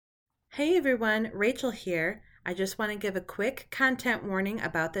Hey everyone, Rachel here. I just want to give a quick content warning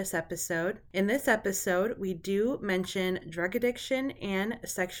about this episode. In this episode, we do mention drug addiction and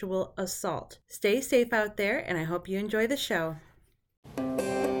sexual assault. Stay safe out there, and I hope you enjoy the show.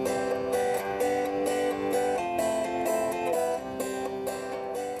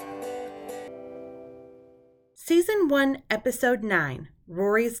 Season 1, Episode 9,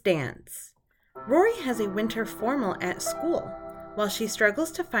 Rory's Dance. Rory has a winter formal at school. While she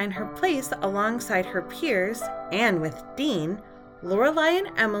struggles to find her place alongside her peers and with Dean, Lorelai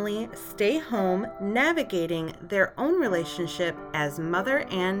and Emily stay home navigating their own relationship as mother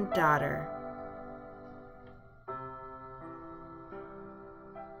and daughter.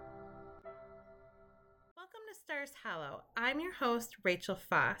 Welcome to Stars Hollow. I'm your host, Rachel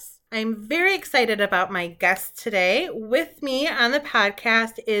Foss. I'm very excited about my guest today. With me on the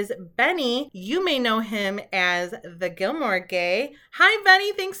podcast is Benny. You may know him as the Gilmore Gay. Hi,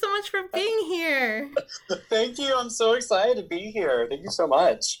 Benny. Thanks so much for being here. Thank you. I'm so excited to be here. Thank you so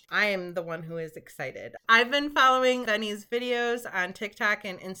much. I am the one who is excited. I've been following Benny's videos on TikTok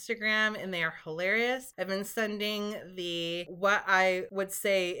and Instagram, and they are hilarious. I've been sending what I would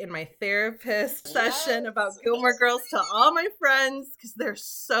say in my therapist session about Gilmore Girls to all my friends because they're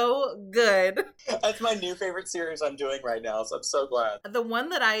so good. That's my new favorite series I'm doing right now, so I'm so glad. The one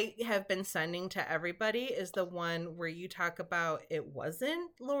that I have been sending to everybody is the one where you talk about it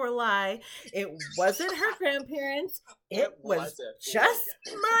wasn't Lorelai, it wasn't her grandparents, it was just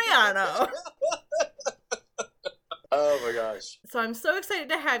Mariano. Oh my gosh. So I'm so excited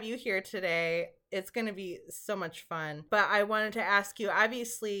to have you here today. It's going to be so much fun. But I wanted to ask you,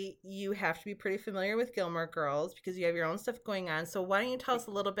 obviously, you have to be pretty familiar with Gilmore Girls because you have your own stuff going on. So why don't you tell us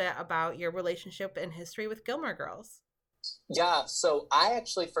a little bit about your relationship and history with Gilmore Girls? Yeah, so I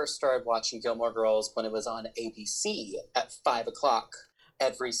actually first started watching Gilmore Girls when it was on ABC at 5 o'clock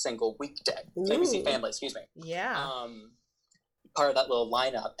every single weekday. ABC Family, excuse me. Yeah. Part of that little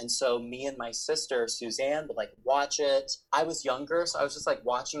lineup. And so me and my sister, Suzanne, would watch it. I was younger, so I was just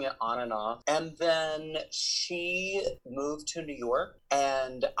watching it on and off. And then she moved to New York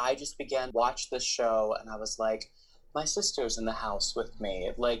and I just began watch this show and I was like, my sister's in the house with me,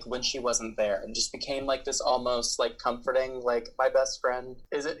 when she wasn't there, and just became this almost comforting, my best friend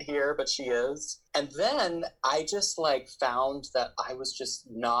isn't here, but she is. And then I just found that I was just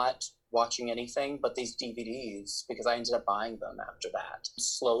not watching anything but these DVDs because I ended up buying them after that.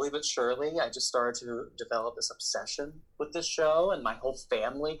 Slowly but surely, I just started to develop this obsession with this show and my whole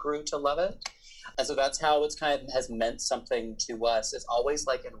family grew to love it. And so that's how it's kind of has meant something to us. It's always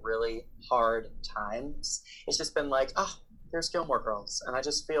in really hard times. It's just been there's Gilmore Girls and I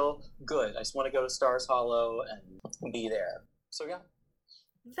just feel good. I just want to go to Stars Hollow and be there. So yeah.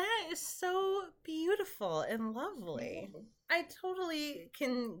 That is so beautiful and lovely. Mm-hmm. I totally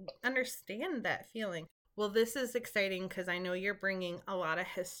can understand that feeling. Well, this is exciting because I know you're bringing a lot of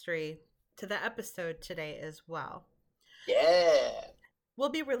history to the episode today as well. Yeah. We'll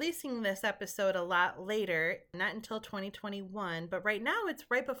be releasing this episode a lot later, not until 2021, but right now it's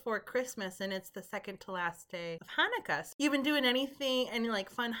right before Christmas and it's the second to last day of Hanukkah. So you've been doing any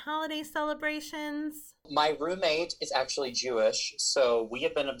fun holiday celebrations? My roommate is actually Jewish, so we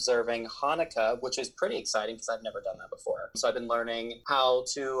have been observing Hanukkah, which is pretty exciting because I've never done that before. So I've been learning how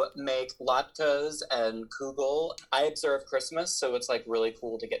to make latkes and kugel. I observe Christmas, so it's really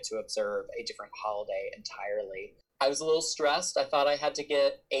cool to get to observe a different holiday entirely. I was a little stressed. I thought I had to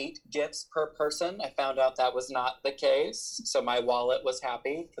get 8 gifts per person. I found out that was not the case. So my wallet was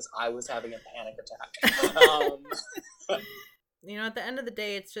happy because I was having a panic attack. At the end of the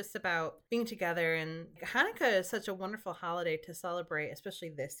day, it's just about being together. And Hanukkah is such a wonderful holiday to celebrate, especially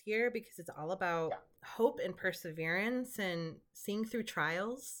this year, because it's all about hope and perseverance and seeing through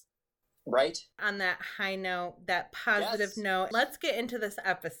trials. Right. On that high note, that positive note, let's get into this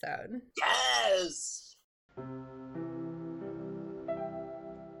episode. Yes!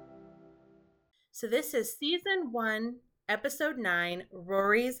 So this is Season 1, Episode 9,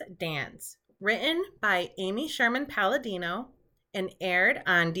 Rory's Dance, written by Amy Sherman Palladino and aired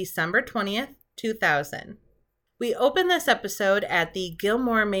on December 20th, 2000. We open this episode at the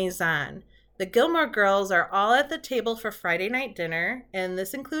Gilmore Maison. The Gilmore girls are all at the table for Friday night dinner, and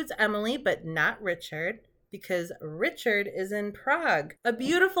this includes Emily, but not Richard, because Richard is in Prague, a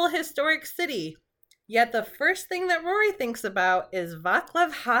beautiful historic city. Yet the first thing that Rory thinks about is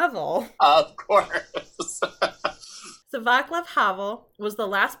Václav Havel. Of course. So Václav Havel was the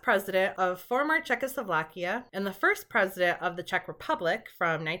last president of former Czechoslovakia and the first president of the Czech Republic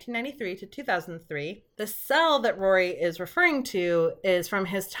from 1993 to 2003. The cell that Rory is referring to is from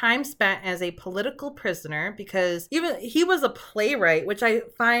his time spent as a political prisoner, because even he was a playwright, which I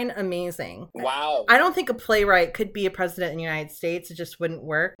find amazing. Wow. I don't think a playwright could be a president in the United States. It just wouldn't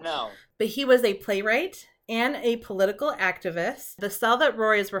work. No. But he was a playwright and a political activist. The cell that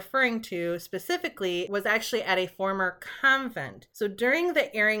Rory is referring to specifically was actually at a former convent. So during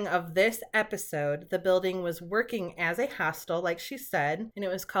the airing of this episode, the building was working as a hostel, like she said, and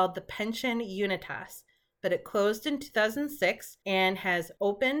it was called the Pension Unitas. But it closed in 2006 and has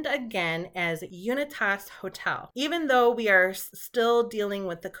opened again as Unitas Hotel. Even though we are still dealing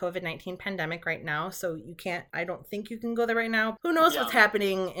with the COVID-19 pandemic right now, so I don't think you can go there right now. Who knows what's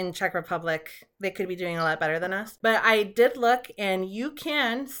happening in Czech Republic? They could be doing a lot better than us. But I did look, and you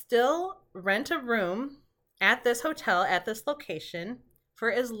can still rent a room at this hotel, at this location,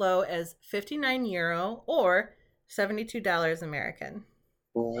 for as low as €59 or $72 American.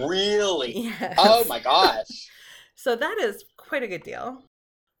 Really? Yes. Oh my gosh. So that is quite a good deal.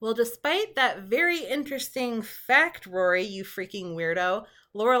 Well, despite that very interesting fact, Rory, you freaking weirdo,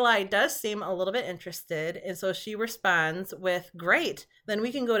 Lorelai does seem a little bit interested, and so she responds with, "Great, then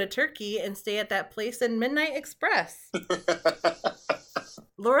we can go to Turkey and stay at that place in Midnight Express."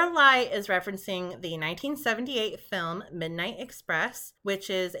 Lorelai is referencing the 1978 film Midnight Express, which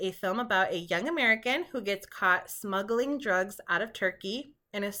is a film about a young American who gets caught smuggling drugs out of Turkey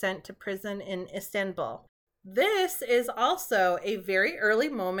and is sent to prison in Istanbul. This is also a very early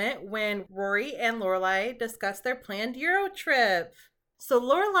moment when Rory and Lorelai discuss their planned Euro trip. So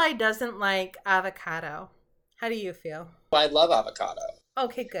Lorelai doesn't like avocado. How do you feel? I love avocado.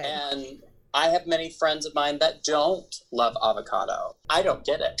 Okay, good. And I have many friends of mine that don't love avocado. I don't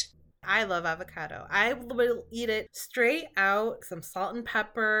get it. I love avocado. I will eat it straight out, some salt and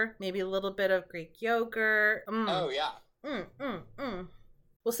pepper, maybe a little bit of Greek yogurt. Oh, yeah.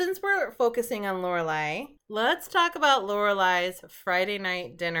 Well, since we're focusing on Lorelai, let's talk about Lorelai's Friday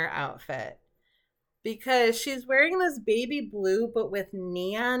night dinner outfit. Because she's wearing this baby blue, but with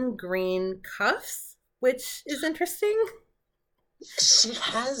neon green cuffs, which is interesting. She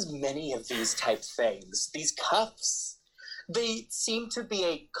has many of these type things. These cuffs, they seem to be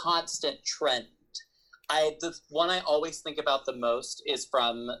a constant trend. The one I always think about the most is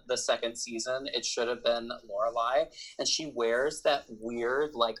from the second season. It should have been Lorelai, and she wears that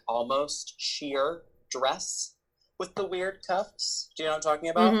weird, like almost sheer dress with the weird cuffs. Do you know what I'm talking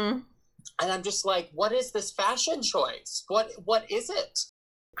about? Mm-hmm. And I'm just like, what is this fashion choice? What is it?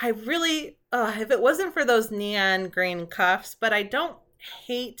 I really, if it wasn't for those neon green cuffs, but I don't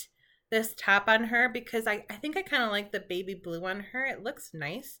hate this top on her because I think I kind of like the baby blue on her. It looks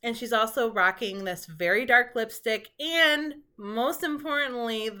nice. And she's also rocking this very dark lipstick and, most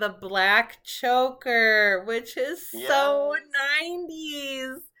importantly, the black choker, which is so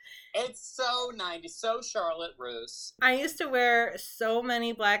 90s. It's so 90s, so Charlotte Russe. I used to wear so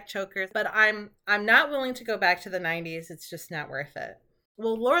many black chokers, but I'm not willing to go back to the 90s. It's just not worth it.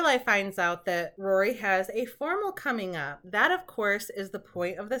 Well, Lorelai finds out that Rory has a formal coming up. That, of course, is the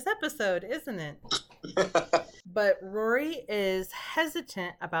point of this episode, isn't it? But Rory is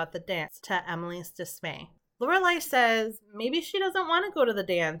hesitant about the dance, to Emily's dismay. Lorelai says maybe she doesn't want to go to the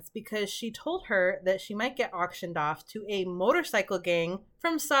dance because she told her that she might get auctioned off to a motorcycle gang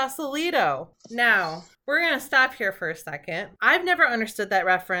from Sausalito. Now, we're going to stop here for a second. I've never understood that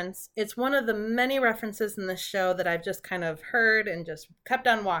reference. It's one of the many references in the show that I've just kind of heard and just kept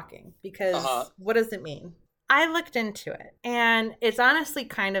on walking because what does it mean? I looked into it, and it's honestly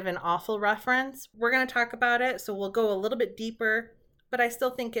kind of an awful reference. We're going to talk about it, so we'll go a little bit deeper, but I still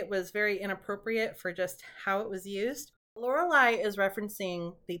think it was very inappropriate for just how it was used. Lorelai is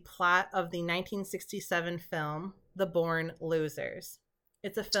referencing the plot of the 1967 film, The Born Losers.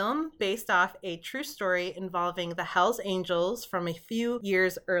 It's a film based off a true story involving the Hells Angels from a few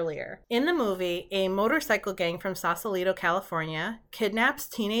years earlier. In the movie, a motorcycle gang from Sausalito, California, kidnaps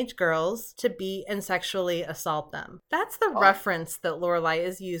teenage girls to beat and sexually assault them. That's the reference that Lorelai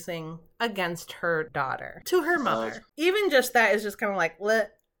is using against her daughter, to her mother. Even just that is just kind of like,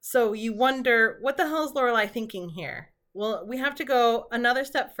 so you wonder, what the hell is Lorelai thinking here? Well, we have to go another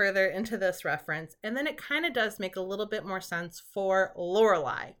step further into this reference, and then it kind of does make a little bit more sense for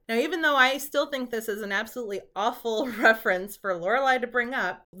Lorelai. Now, even though I still think this is an absolutely awful reference for Lorelai to bring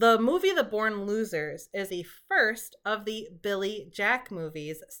up, the movie The Born Losers is the first of the Billy Jack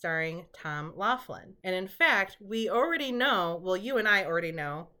movies starring Tom Laughlin. And in fact, we already know, well, you and I already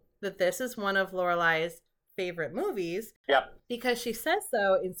know, that this is one of Lorelai's favorite movies. Yep. Because she says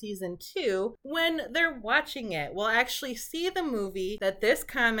so in season 2. When they're watching it, we'll actually see the movie that this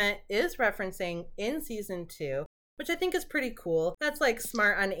comment is referencing in season 2, which I think is pretty cool. That's like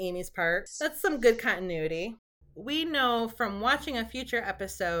smart on Amy's part. That's some good continuity. We know from watching a future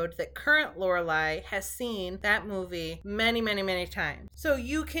episode that current Lorelai has seen that movie many, many, many times. So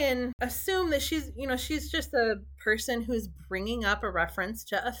you can assume that she's just a person who's bringing up a reference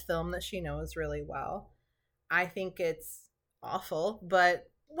to a film that she knows really well. I think it's awful, but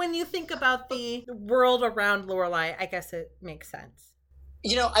when you think about the world around Lorelai, I guess it makes sense.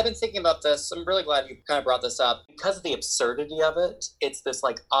 I've been thinking about this. I'm really glad you kind of brought this up. Because of the absurdity of it, it's this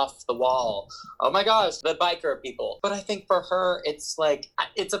like off the wall, oh my gosh, the biker people. But I think for her, it's like,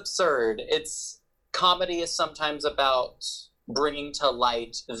 it's absurd. Comedy is sometimes about bringing to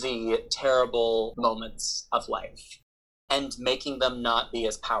light the terrible moments of life and making them not be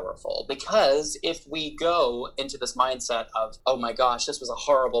as powerful. Because if we go into this mindset of, oh my gosh, this was a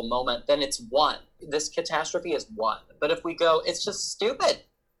horrible moment, then it's one. This catastrophe is one. But if we go, it's just stupid.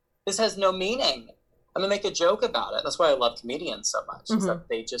 This has no meaning. I'm gonna make a joke about it. That's why I love comedians so much. Mm-hmm. Is that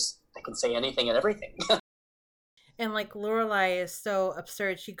they can say anything and everything. And like Lorelai is so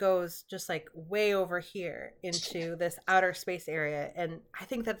absurd, she goes just like way over here into this outer space area. And I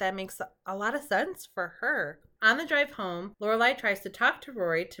think that makes a lot of sense for her. On the drive home, Lorelai tries to talk to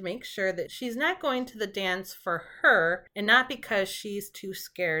Rory to make sure that she's not going to the dance for her and not because she's too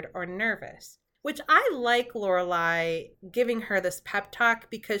scared or nervous. Which I like Lorelai giving her this pep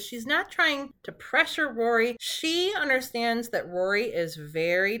talk because she's not trying to pressure Rory. She understands that Rory is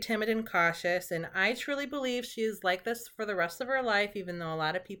very timid and cautious, and I truly believe she is like this for the rest of her life, even though a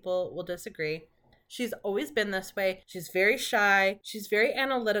lot of people will disagree. She's always been this way. She's very shy, she's very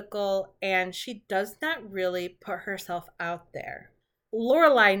analytical, and she does not really put herself out there.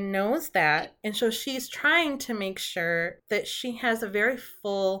 Lorelai knows that, and so she's trying to make sure that she has a very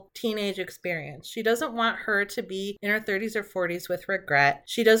full teenage experience. She doesn't want her to be in her 30s or 40s with regret.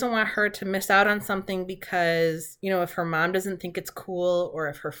 She doesn't want her to miss out on something because, if her mom doesn't think it's cool or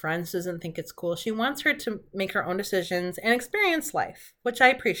if her friends doesn't think it's cool. She wants her to make her own decisions and experience life, which I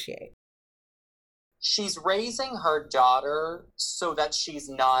appreciate. She's raising her daughter so that she's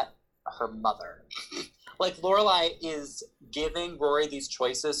not her mother. Like, Lorelai is giving Rory these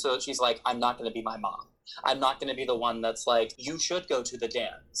choices so she's like, I'm not going to be my mom. I'm not going to be the one that's like, you should go to the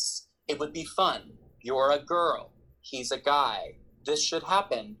dance. It would be fun. You're a girl. He's a guy. This should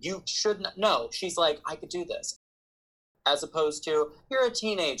happen. You shouldn't. No, she's like, I could do this. As opposed to, you're a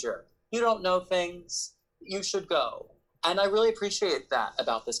teenager. You don't know things. You should go. And I really appreciate that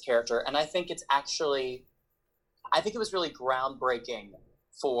about this character. And I think it was really groundbreaking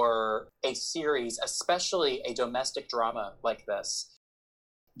for a series, especially a domestic drama like this,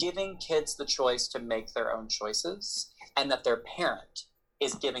 giving kids the choice to make their own choices and that their parent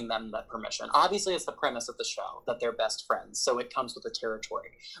is giving them that permission. Obviously, it's the premise of the show that they're best friends, so it comes with the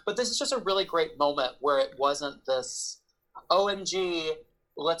territory. But this is just a really great moment where it wasn't this, OMG,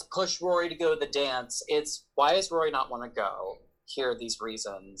 let's push Rory to go to the dance. It's, why does Rory not want to go? Here are these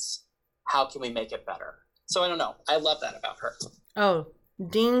reasons. How can we make it better? So I don't know. I love that about her. Oh,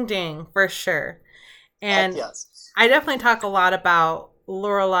 ding, ding, for sure. And yes. I definitely talk a lot about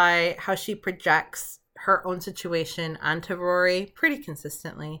Lorelai, how she projects her own situation onto Rory pretty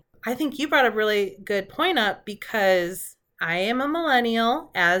consistently. I think you brought a really good point up because I am a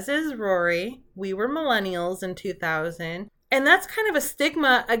millennial, as is Rory. We were millennials in 2000. And that's kind of a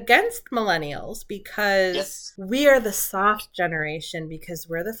stigma against millennials because we are the soft generation, because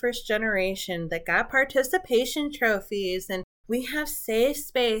we're the first generation that got participation trophies and we have safe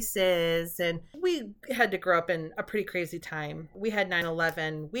spaces, and we had to grow up in a pretty crazy time. We had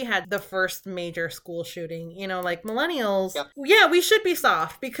 9/11. We had the first major school shooting. Like millennials, yeah, we should be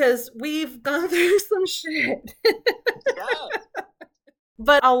soft because we've gone through some shit. Yeah.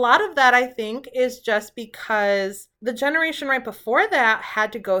 But a lot of that, I think, is just because the generation right before that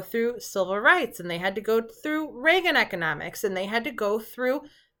had to go through civil rights, and they had to go through Reagan economics, and they had to go through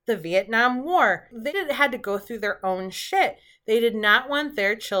the Vietnam War. They had to go through their own shit. They did not want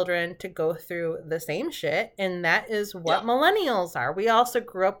their children to go through the same shit, and that is what millennials are. We also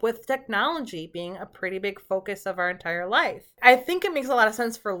grew up with technology being a pretty big focus of our entire life. I think it makes a lot of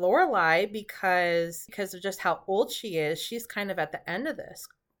sense for Lorelai because of just how old she is. She's kind of at the end of this.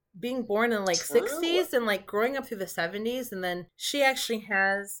 Being born in 60s and growing up through the 70s, and then she actually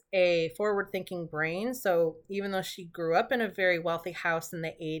has a forward-thinking brain. So even though she grew up in a very wealthy house in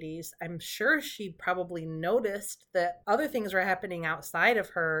the 80s, I'm sure she probably noticed that other things were happening outside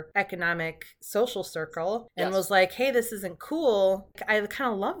of her economic social circle and was like, hey, this isn't cool. I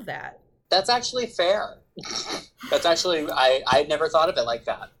kind of love that. That's actually fair. That's actually, I never thought of it like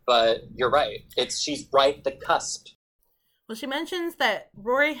that, but you're right. She's right at the cusp. Well, she mentions that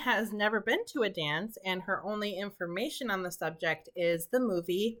Rory has never been to a dance, and her only information on the subject is the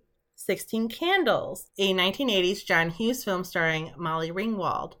movie 16 Candles, a 1980s John Hughes film starring Molly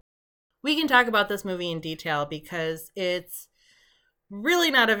Ringwald. We can talk about this movie in detail because it's really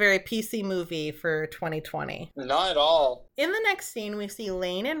not a very PC movie for 2020. Not at all. In the next scene, we see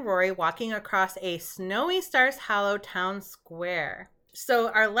Lane and Rory walking across a snowy Stars Hollow town square. So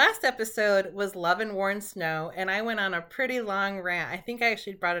our last episode was Love and War and Snow, and I went on a pretty long rant. I think I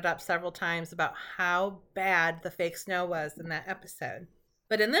actually brought it up several times about how bad the fake snow was in that episode.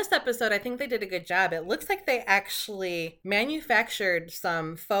 But in this episode, I think they did a good job. It looks like they actually manufactured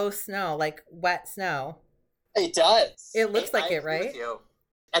some faux snow, like wet snow. It does. It looks like it, agree right? with you.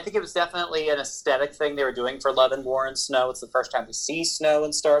 I think it was definitely an aesthetic thing they were doing for Love and War and Snow. It's the first time we see snow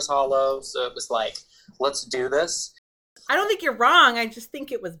in Stars Hollow, so it was like, let's do this. I don't think you're wrong. I just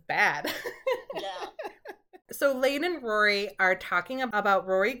think it was bad. Yeah. So Lane and Rory are talking about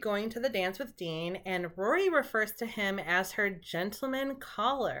Rory going to the dance with Dean, and Rory refers to him as her gentleman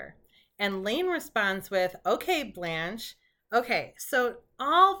caller. And Lane responds with, "Okay, Blanche. Okay, so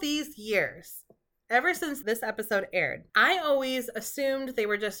all these years, ever since this episode aired, I always assumed they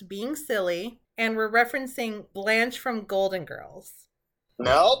were just being silly and were referencing Blanche from Golden Girls."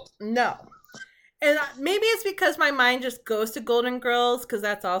 Nope. No. And maybe it's because my mind just goes to Golden Girls, because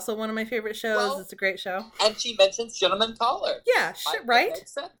that's also one of my favorite shows. Well, it's a great show. And she mentions Gentleman Caller. Yeah, right? That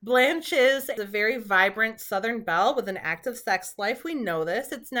makes sense. Blanche is a very vibrant Southern belle with an active sex life. We know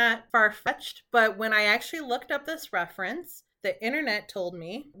this. It's not far-fetched. But when I actually looked up this reference, the internet told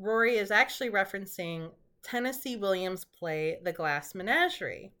me Rory is actually referencing Tennessee Williams' play The Glass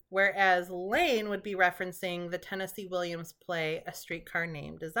Menagerie, whereas Lane would be referencing the Tennessee Williams play A Streetcar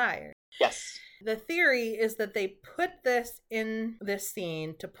Named Desire. Yes. The theory is that they put this in this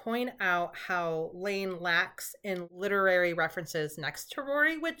scene to point out how Lane lacks in literary references next to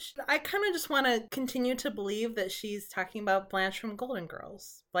Rory, which I kind of just want to continue to believe that she's talking about Blanche from Golden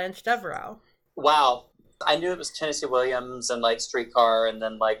Girls, Blanche Devereaux. Wow. I knew it was Tennessee Williams and like Streetcar and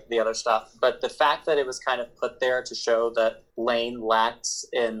then like the other stuff, but the fact that it was kind of put there to show that Lane lacks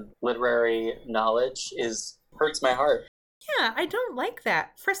in literary knowledge hurts my heart. Yeah, I don't like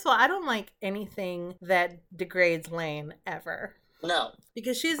that. First of all, I don't like anything that degrades Lane ever. No.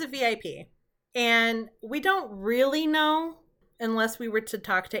 Because she's a VIP. And we don't really know unless we were to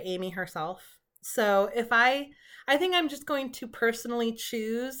talk to Amy herself. So I think I'm just going to personally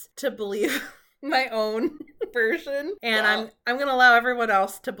choose to believe my own version, and Wow. I'm going to allow everyone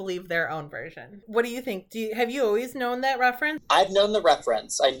else to believe their own version. What do you think? Have you always known that reference? I've known the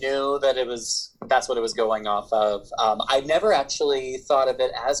reference. I knew that that's what it was going off of. I never actually thought of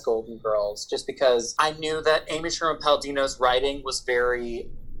it as Golden Girls, just because I knew that Amy Sherman Palladino's writing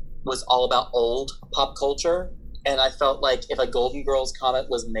was all about old pop culture. And I felt like if a Golden Girls comic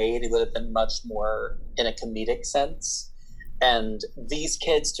was made, it would have been much more in a comedic sense. And these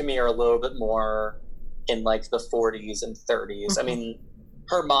kids to me are a little bit more in like the 40s and 30s. Mm-hmm. I mean,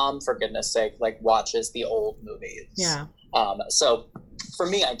 her mom, for goodness sake, like watches the old movies. Yeah. So for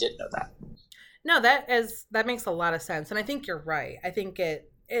me, I did know that. No, that makes a lot of sense. And I think you're right. I think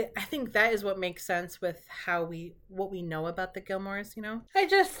I think that is what makes sense with what we know about the Gilmores, you know? I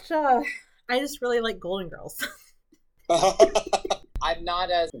just really like Golden Girls. I'm not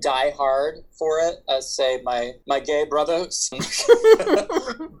as diehard for it as, say, my gay brothers.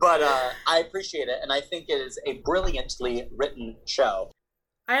 But I appreciate it, and I think it is a brilliantly written show.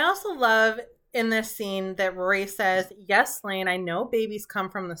 I also love in this scene that Rory says, "Yes, Lane, I know babies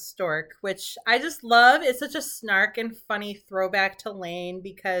come from the stork," which I just love. It's such a snark and funny throwback to Lane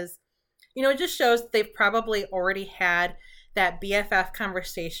because, you know, it just shows they've probably already had that BFF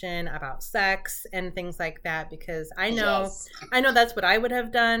conversation about sex and things like that, because I know that's what I would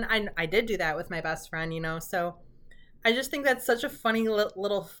have done. I did do that with my best friend, you know, so I just think that's such a funny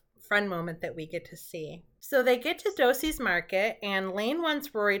little friend moment that we get to see. So they get to Dosey's Market, and Lane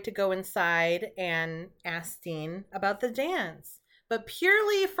wants Rory to go inside and ask Dean about the dance, but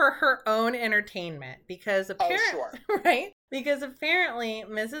purely for her own entertainment, because apparently, because apparently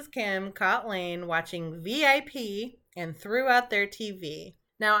Mrs. Kim caught Lane watching VIP and threw out their TV.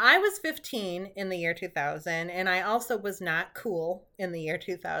 Now, I was 15 in the year 2000, and I also was not cool in the year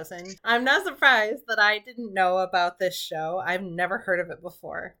 2000. I'm not surprised that I didn't know about this show. I've never heard of it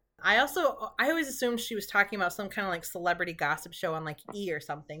before. I always assumed she was talking about some kind of like celebrity gossip show on like E or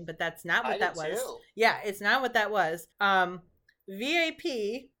something, but that's not what that was. Too. Yeah, it's not what that was.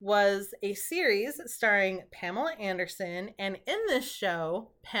 VIP was a series starring Pamela Anderson, and in this show,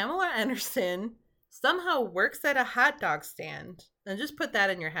 Pamela Anderson somehow works at a hot dog stand. And just put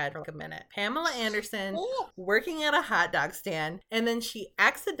that in your head for like a minute. Pamela Anderson working at a hot dog stand, and then she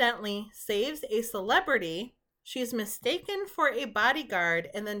accidentally saves a celebrity. She's mistaken for a bodyguard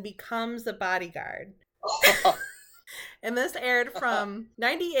and then becomes a bodyguard. And this aired from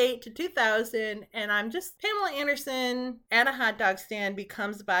 98 to 2000. And I'm just, Pamela Anderson at a hot dog stand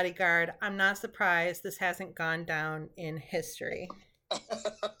becomes a bodyguard. I'm not surprised this hasn't gone down in history.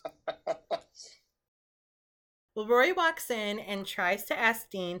 Well, Rory walks in and tries to ask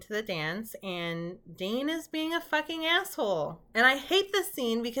Dean to the dance, and Dean is being a fucking asshole. And I hate this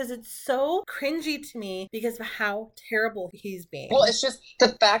scene because it's so cringy to me because of how terrible he's being. Well, it's just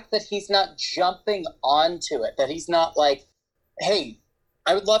the fact that he's not jumping onto it, that he's not like, hey,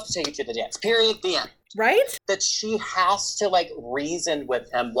 I would love to take you to the dance, period, the end. Right? That she has to, like, reason with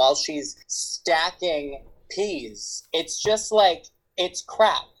him while she's stacking peas. It's just like, it's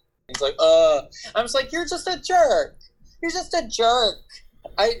crap. He's like, I'm just like, you're just a jerk. You're just a jerk.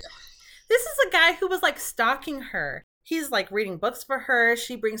 This is a guy who was like stalking her. He's like reading books for her.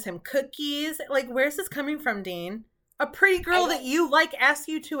 She brings him cookies. Like, where's this coming from, Dean? A pretty girl that you like asks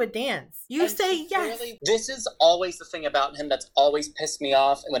you to a dance. You say yes. Really, this is always the thing about him that's always pissed me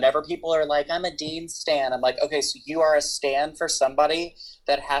off. And whenever people are like, I'm a Dean stan, I'm like, okay, so you are a stan for somebody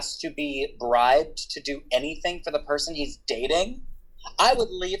that has to be bribed to do anything for the person he's dating? I would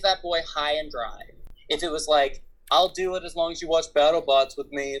leave that boy high and dry. If it was like, I'll do it as long as you watch BattleBots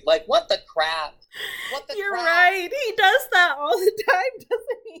with me. Like, what the crap? What the You're crap? right. He does that all the time,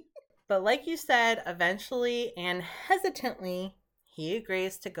 doesn't he? But like you said, eventually and hesitantly, he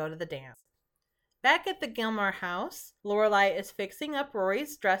agrees to go to the dance. Back at the Gilmore house, Lorelai is fixing up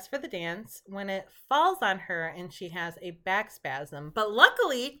Rory's dress for the dance when it falls on her and she has a back spasm. But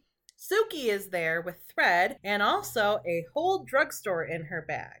luckily, Suki is there with thread and also a whole drugstore in her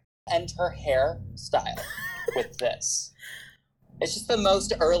bag. And her hairstyle with this. It's just the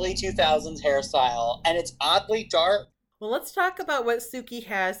most early 2000s hairstyle, and it's oddly dark. Well, let's talk about what Suki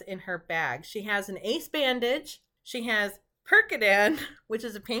has in her bag. She has an ace bandage. She has Percodan, which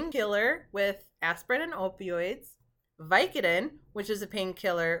is a painkiller with aspirin and opioids. Vicodin, which is a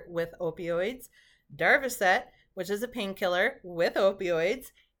painkiller with opioids. Darvocet, which is a painkiller with opioids.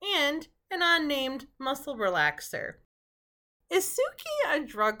 And an unnamed muscle relaxer. Is Suki a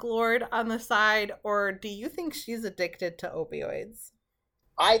drug lord on the side, or do you think she's addicted to opioids?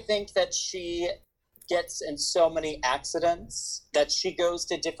 I think that she gets in so many accidents that she goes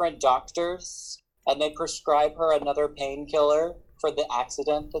to different doctors and they prescribe her another painkiller for the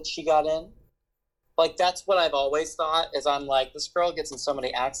accident that she got in. Like, that's what I've always thought, is I'm like, this girl gets in so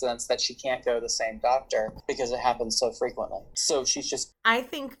many accidents that she can't go to the same doctor because it happens so frequently. So she's just... I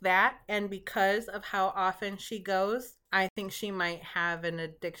think that, and because of how often she goes, I think she might have an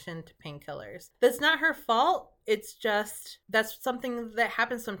addiction to painkillers. That's not her fault. It's just, that's something that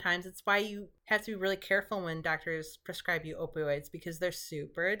happens sometimes. It's why you have to be really careful when doctors prescribe you opioids, because they're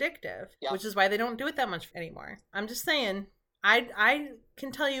super addictive, which is why they don't do it that much anymore. I'm just saying. I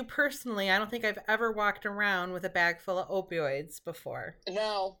can tell you personally, I don't think I've ever walked around with a bag full of opioids before.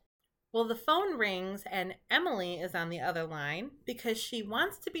 No. Well, the phone rings and Emily is on the other line because she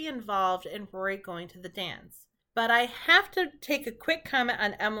wants to be involved in Rory going to the dance. But I have to take a quick comment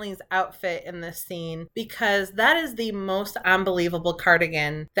on Emily's outfit in this scene because that is the most unbelievable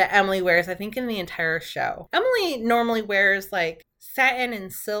cardigan that Emily wears, I think, in the entire show. Emily normally wears like satin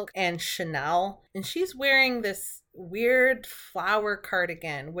and silk and Chanel, and she's wearing this weird flower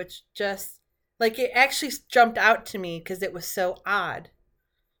cardigan, which just, like, it actually jumped out to me because it was so odd.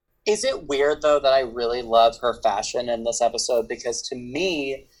 Is it weird, though, that I really love her fashion in this episode? Because to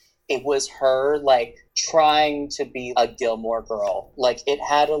me, it was her, like, trying to be a Gilmore Girl. Like, it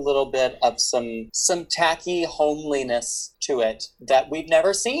had a little bit of some tacky homeliness to it that we've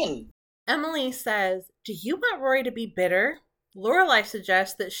never seen. Emily says, "Do you want Rory to be bitter?" Lorelai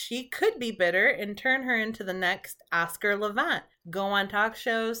suggests that she could be bitter and turn her into the next Oscar Levant. Go on talk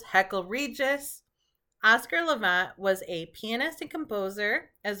shows, heckle Regis. Oscar Levant was a pianist and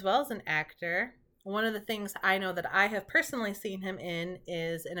composer, as well as an actor. One of the things I know that I have personally seen him in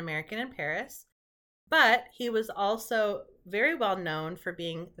is An American in Paris. But he was also very well known for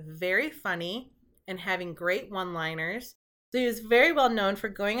being very funny and having great one-liners. So he was very well known for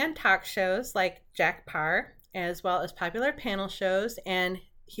going on talk shows like Jack Paar, as well as popular panel shows, and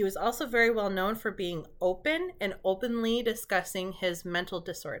he was also very well known for being open and openly discussing his mental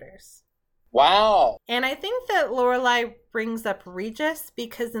disorders. Wow. And I think that Lorelai brings up Regis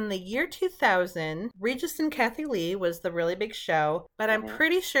because in the year 2000, Regis and Kathy Lee was the really big show, but I'm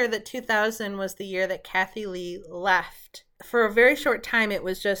pretty sure that 2000 was the year that Kathy Lee left. For a very short time, it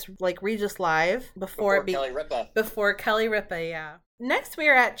was just like Regis Live Before Kelly Ripa. Before Kelly Ripa, yeah. Next, we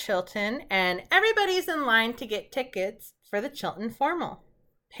are at Chilton, and everybody's in line to get tickets for the Chilton Formal.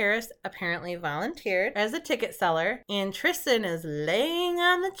 Paris apparently volunteered as a ticket seller, and Tristan is laying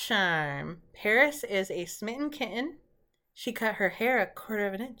on the charm. Paris is a smitten kitten. She cut her hair a quarter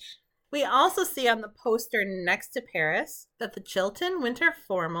of an inch. We also see on the poster next to Paris that the Chilton Winter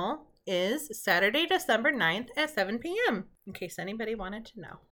Formal is Saturday, December 9th at 7 p.m., in case anybody wanted to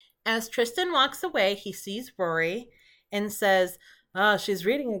know. As Tristan walks away, he sees Rory and says, "Oh, she's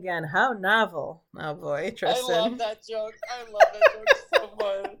reading again. How novel." Oh boy, Tristan. I love that joke. So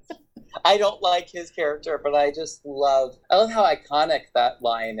much. I don't like his character, but I love how iconic that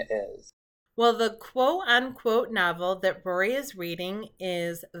line is. Well, the quote-unquote novel that Rory is reading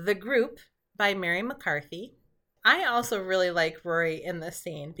is The Group by Mary McCarthy. I also really like Rory in this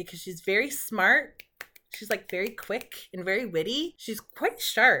scene because she's very smart. She's like very quick and very witty. She's quite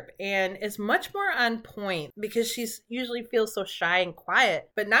sharp and is much more on point because she's usually feels so shy and quiet,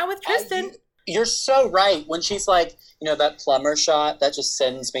 but not with Tristan. You're so right. When she's like, that plumber shot, that just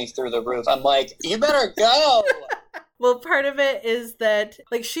sends me through the roof. I'm like, you better go. Well, part of it is that,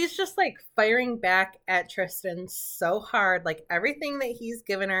 like, she's just, like, firing back at Tristan so hard. Like, everything that he's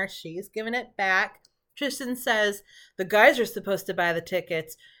given her, she's given it back. Tristan says, the guys are supposed to buy the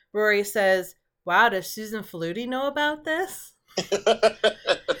tickets. Rory says, wow, does Susan Faludi know about this?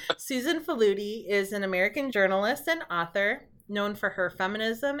 Susan Faludi is an American journalist and author known for her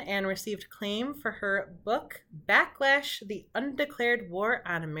feminism and received acclaim for her book, Backlash, The Undeclared War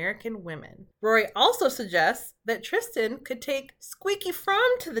on American Women. Rory also suggests that Tristan could take Squeaky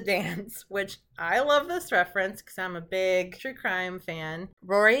Fromm to the dance, which I love this reference because I'm a big true crime fan.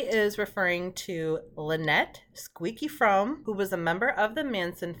 Rory is referring to Lynette Squeaky Fromm, who was a member of the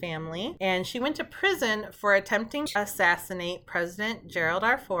Manson family, and she went to prison for attempting to assassinate President Gerald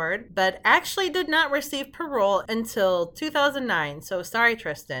R. Ford, but actually did not receive parole until 2009. So sorry,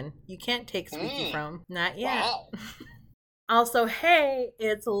 Tristan, you can't take Squeaky Fromm. Not yet. Wow. Also, hey,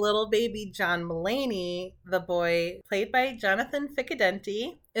 it's little baby John Mulaney, the boy played by Jonathan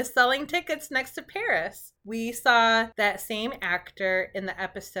Ficcadenti, is selling tickets next to Paris. We saw that same actor in the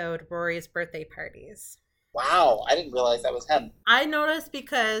episode Rory's Birthday Parties. Wow, I didn't realize that was him. I noticed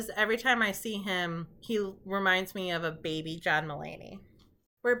because every time I see him, he reminds me of a baby John Mulaney.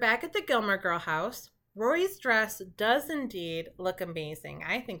 We're back at the Gilmore Girl house. Rory's dress does indeed look amazing.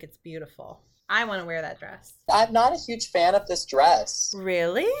 I think it's beautiful. I want to wear that dress. I'm not a huge fan of this dress.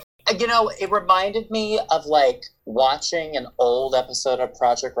 Really? It reminded me of like watching an old episode of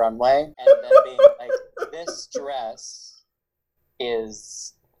Project Runway and then being like, this dress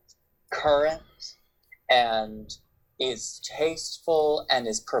is current and is tasteful and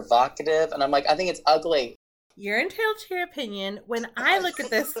is provocative. And I'm like, I think it's ugly. You're entitled to your opinion. When I look at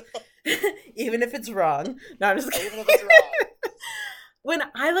this, even if it's wrong. No, I'm just kidding. Even if it's wrong. When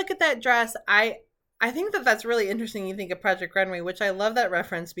I look at that dress, I think that that's really interesting. You think of Project Runway, which I love that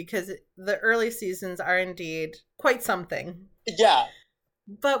reference because the early seasons are indeed quite something. Yeah.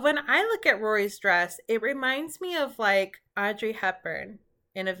 But when I look at Rory's dress, it reminds me of like Audrey Hepburn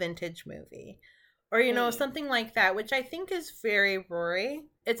in a vintage movie. Or, something like that, which I think is very Rory.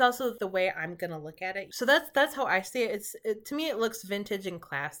 It's also the way I'm going to look at it. So that's how I see it. To me, it looks vintage and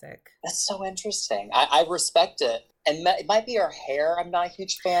classic. That's so interesting. I respect it. And it might be her hair I'm not a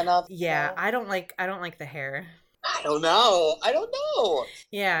huge fan of. Yeah, I don't like the hair. I don't know.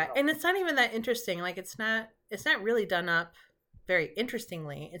 Yeah, and it's not even that interesting. Like it's not really done up very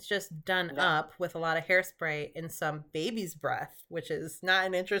interestingly. It's just done up with a lot of hairspray and some baby's breath, which is not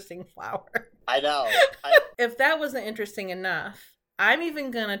an interesting flower. I know. If that wasn't interesting enough, I'm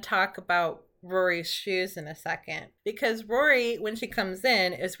even going to talk about Rory's shoes in a second. Because Rory, when she comes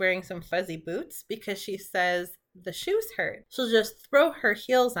in, is wearing some fuzzy boots because she says the shoes hurt. She'll just throw her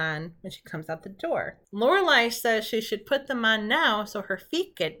heels on when she comes out the door. Lorelai says she should put them on now so her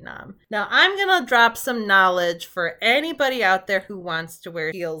feet get numb. Now, I'm going to drop some knowledge for anybody out there who wants to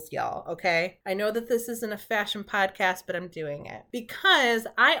wear heels, y'all, okay? I know that this isn't a fashion podcast, but I'm doing it. Because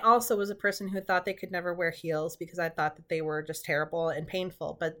I also was a person who thought they could never wear heels because I thought that they were just terrible and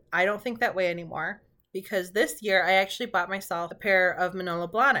painful, but I don't think that way anymore. because this year I actually bought myself a pair of Manolo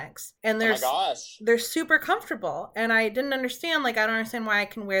Blahniks. And Oh my gosh. they're super comfortable. And I didn't understand, like, I don't understand why I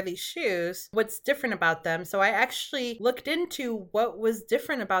can wear these shoes. What's different about them? So I actually looked into what was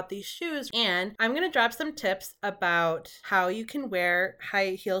different about these shoes. And I'm going to drop some tips about how you can wear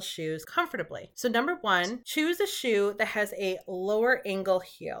high heel shoes comfortably. So number one, choose a shoe that has a lower angle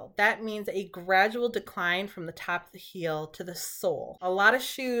heel. That means a gradual decline from the top of the heel to the sole. A lot of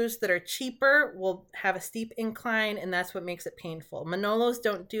shoes that are cheaper will have a steep incline, and that's what makes it painful. Manolos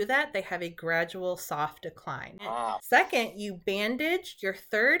don't do that. They have a gradual soft decline. Wow. Second, you bandage your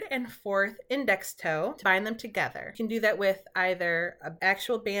third and fourth index toe to bind them together. You can do that with either an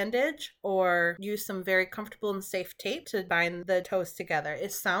actual bandage or use some very comfortable and safe tape to bind the toes together.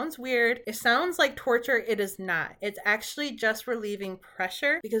 It sounds weird. It sounds like torture. It is not. It's actually just relieving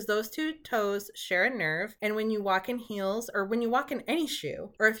pressure because those two toes share a nerve. And when you walk in heels or when you walk in any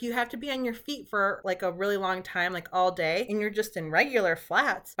shoe, or if you have to be on your feet for like a really long time, like all day, and you're just in regular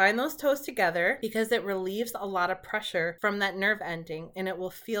flats, bind those toes together because it relieves a lot of pressure from that nerve ending and it will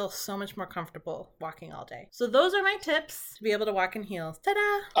feel so much more comfortable walking all day. So those are my tips to be able to walk in heels.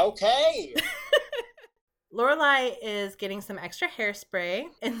 Ta-da! Okay. Lorelai is getting some extra hairspray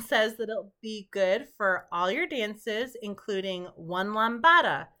and says that it'll be good for all your dances, including one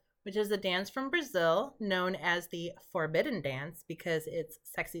lambada, which is a dance from Brazil known as the forbidden dance because it's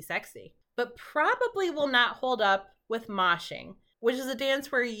sexy, but probably will not hold up with moshing, which is a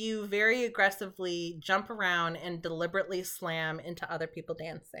dance where you very aggressively jump around and deliberately slam into other people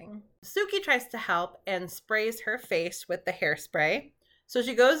dancing. Suki tries to help and sprays her face with the hairspray. So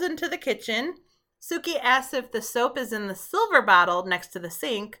she goes into the kitchen. Suki asks if the soap is in the silver bottle next to the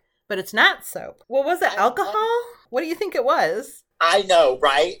sink, but it's not soap. What was it, alcohol? What do you think it was? I know,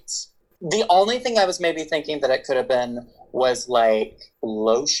 right? The only thing I was maybe thinking that it could have been was like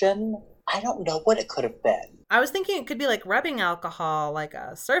lotion. I don't know what it could have been. I was thinking it could be like rubbing alcohol, like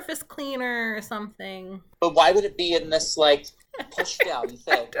a surface cleaner or something. But why would it be in this like push down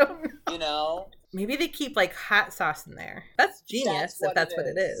thing? I don't know. You know? Maybe they keep like hot sauce in there. That's genius if that's what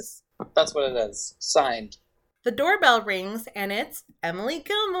it is. That's what it is. Signed. The doorbell rings and it's Emily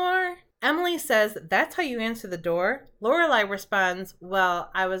Gilmore. Emily says, "That's how you answer the door?" Lorelai responds, "Well,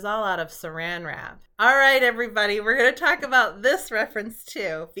 I was all out of saran wrap." All right, everybody, we're going to talk about this reference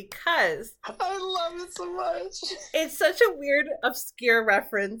too because I love it so much. it's such a weird, obscure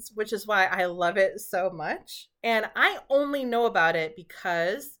reference, which is why I love it so much. And I only know about it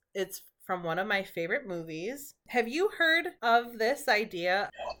because it's from one of my favorite movies. Have you heard of this idea?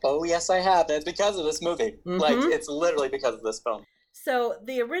 Oh, yes, I have. It's because of this movie. Like, it's literally because of this film. So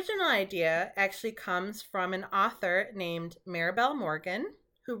the original idea actually comes from an author named Maribel Morgan,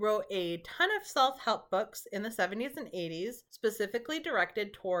 who wrote a ton of self-help books in the 70s and 80s, specifically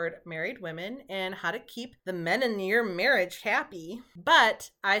directed toward married women and how to keep the men in your marriage happy.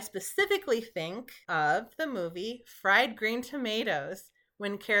 But I specifically think of the movie Fried Green Tomatoes,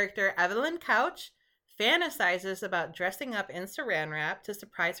 when character Evelyn Couch fantasizes about dressing up in saran wrap to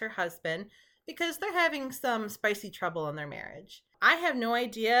surprise her husband because they're having some spicy trouble in their marriage. I have no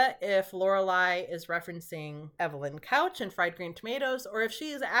idea if Lorelai is referencing Evelyn Couch and Fried Green Tomatoes or if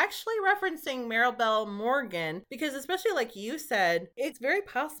she is actually referencing Maribel Morgan, because especially like you said, it's very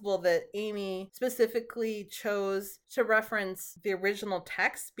possible that Amy specifically chose to reference the original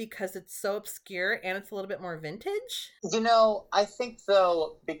text because it's so obscure and it's a little bit more vintage. You know, I think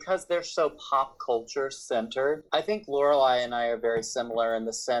though, because they're so pop culture centered, I think Lorelai and I are very similar in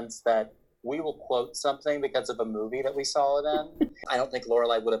the sense that we will quote something because of a movie that we saw it in. I don't think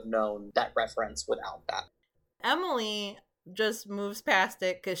Lorelai would have known that reference without that. Emily just moves past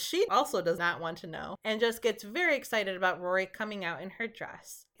it because she also does not want to know and just gets very excited about Rory coming out in her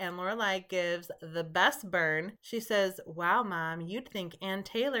dress. And Lorelai gives the best burn. She says, "Wow, Mom, you'd think Ann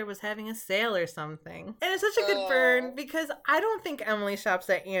Taylor was having a sale or something." And it's such a good burn because I don't think Emily shops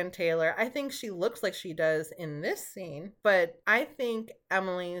at Ann Taylor. I think she looks like she does in this scene, but I think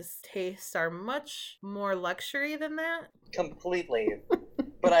Emily's tastes are much more luxury than that. Completely.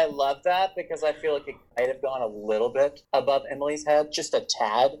 But I love that because I feel like it might have gone a little bit above Emily's head, just a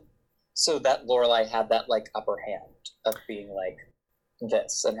tad, so that Lorelai had that like upper hand of being like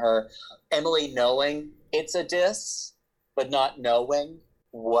this, and her Emily knowing it's a diss, but not knowing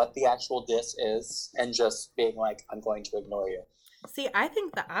what the actual diss is, and just being like, "I'm going to ignore you." See, I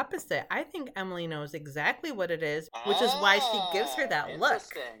think the opposite. I think Emily knows exactly what it is, which is why she gives her that look.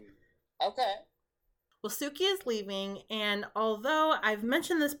 Interesting. Okay. Well, Suki is leaving, and although I've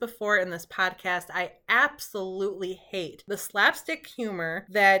mentioned this before in this podcast, I absolutely hate the slapstick humor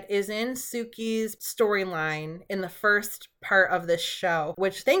that is in Suki's storyline in the first part of this show,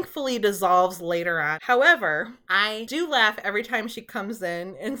 which thankfully dissolves later on. However, I do laugh every time she comes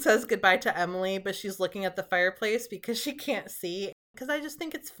in and says goodbye to Emily, but she's looking at the fireplace because she can't see. Because I just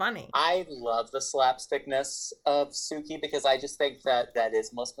think it's funny. I love the slapstickness of Suki because I just think that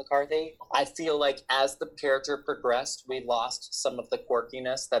is Melissa McCarthy. I feel like as the character progressed, we lost some of the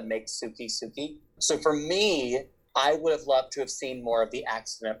quirkiness that makes Suki Suki. So for me, I would have loved to have seen more of the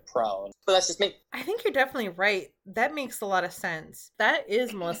accident prone. But that's just me. I think you're definitely right. That makes a lot of sense. That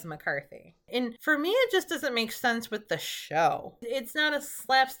is Melissa McCarthy. And for me, it just doesn't make sense with the show. It's not a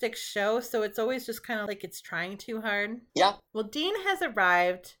slapstick show, so it's always just kind of like it's trying too hard. Yeah. Well, Dean has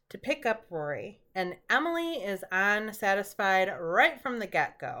arrived to pick up Rory, and Emily is unsatisfied right from the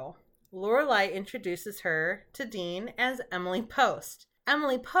get-go. Lorelai introduces her to Dean as Emily Post.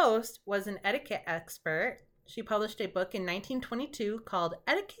 Emily Post was an etiquette expert. She published a book in 1922 called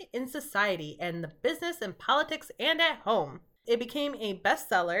Etiquette in Society and the Business and Politics and at Home. It became a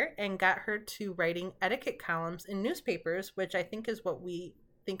bestseller and got her to writing etiquette columns in newspapers, which I think is what we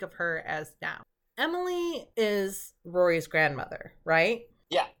think of her as now. Emily is Rory's grandmother, right?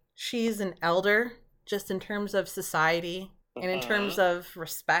 Yeah. She's an elder, just in terms of society and in terms of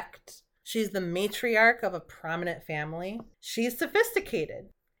respect. She's the matriarch of a prominent family. She's sophisticated.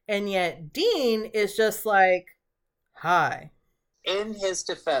 And yet Dean is just like, hi. In his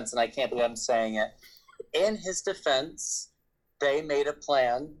defense, and I can't believe I'm saying it, in his defense, they made a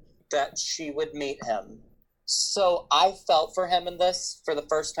plan that she would meet him. So I felt for him in this for the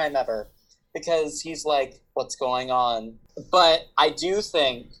first time ever, because he's like, what's going on? But I do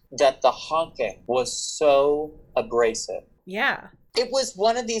think that the honking was so abrasive. Yeah. It was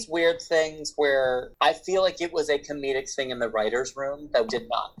one of these weird things where I feel like it was a comedic thing in the writer's room that did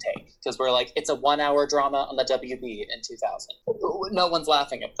not take. Because we're like, it's a 1-hour drama on the WB in 2000. No one's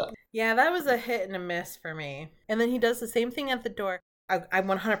laughing at them. Yeah, that was a hit and a miss for me. And then he does the same thing at the door. I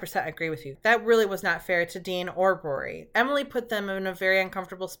 100% agree with you. That really was not fair to Dean or Rory. Emily put them in a very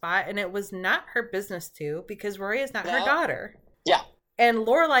uncomfortable spot, and it was not her business to, because Rory is not her daughter. Yeah. And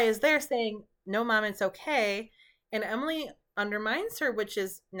Lorelai is there saying, no, Mom, it's okay. And Emily undermines her, which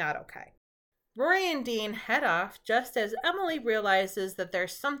is not okay. Rory and Dean head off just as Emily realizes that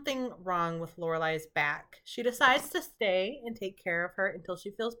there's something wrong with Lorelai's back. She decides to stay and take care of her until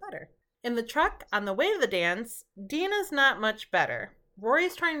she feels better. In the truck on the way to the dance, Dean is not much better.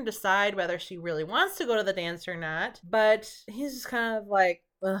 Rory's trying to decide whether she really wants to go to the dance or not, but he's just kind of like,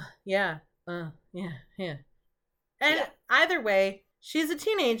 yeah. And either way, she's a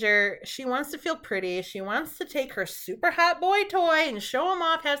teenager. She wants to feel pretty. She wants to take her super hot boy toy and show him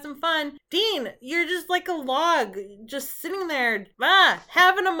off, have some fun. Dean, you're just like a log, just sitting there,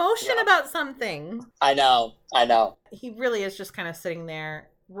 have an emotion about something. I know. He really is just kind of sitting there.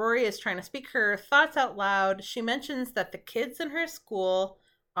 Rory is trying to speak her thoughts out loud. She mentions that the kids in her school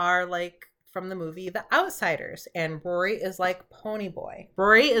are like from the movie The Outsiders, and Rory is like Ponyboy.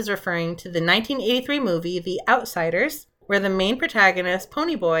 Rory is referring to the 1983 movie The Outsiders, where the main protagonist,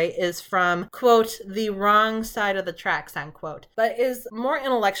 Ponyboy, is from, quote, the wrong side of the tracks, unquote, but is more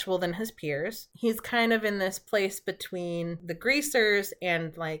intellectual than his peers. He's kind of in this place between the greasers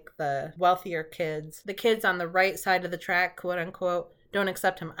and like the wealthier kids. The kids on the right side of the track, quote unquote, don't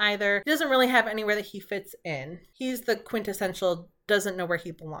accept him either. He doesn't really have anywhere that he fits in. He's the quintessential doesn't know where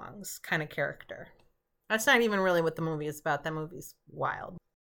he belongs kind of character. That's not even really what the movie is about. That movie's wild.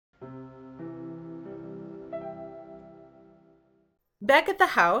 Back at the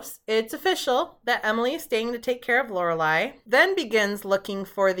house, it's official that Emily is staying to take care of Lorelai, then begins looking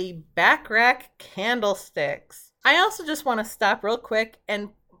for the back rack candlesticks. I also just want to stop real quick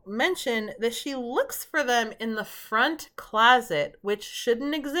and mention that she looks for them in the front closet, which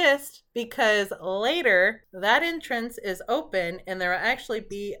shouldn't exist because later that entrance is open and there will actually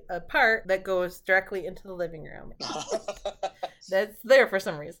be a part that goes directly into the living room. That's there for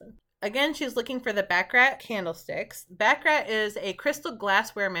some reason. Again, she's looking for the Baccarat candlesticks. Baccarat is a crystal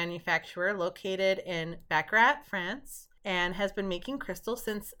glassware manufacturer located in Baccarat, France, and has been making crystal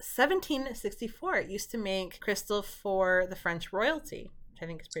since 1764. It used to make crystal for the French royalty. I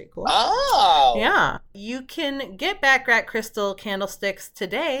think it's pretty cool. Oh! Yeah. You can get Baccarat crystal candlesticks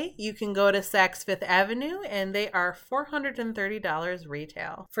today. You can go to Saks Fifth Avenue, and they are $430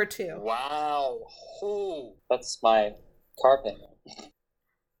 retail for two. Wow. Ooh. That's my car payment.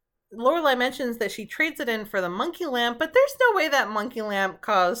 Lorelai mentions that she trades it in for the monkey lamp, but there's no way that monkey lamp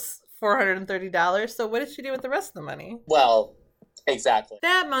costs $430. So what did she do with the rest of the money? Well, Exactly.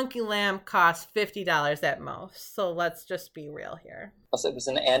 That monkey lamb cost $50 at most. So let's just be real here. Plus, it was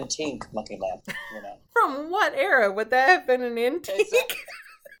an antique monkey lamp, From what era would that have been an antique? Exactly.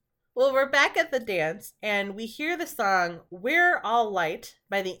 Well, we're back at the dance, and we hear the song We're All Light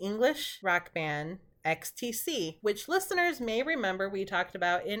by the English rock band XTC, which listeners may remember we talked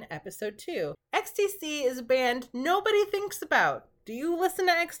about in episode 2. XTC is a band nobody thinks about. Do you listen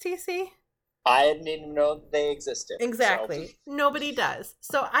to XTC? I didn't even know they existed. Exactly. So. Nobody does.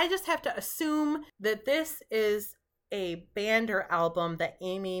 So I just have to assume that this is a band or album that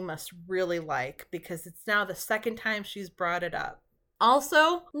Amy must really like, because it's now the second time she's brought it up.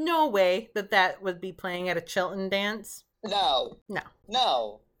 Also, no way that would be playing at a Chilton dance. No.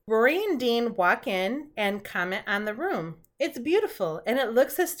 Rory and Dean walk in and comment on the room. It's beautiful and it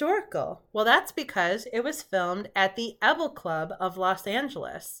looks historical. Well, that's because it was filmed at the Ebel Club of Los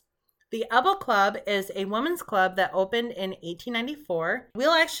Angeles. The Ebel Club is a women's club that opened in 1894.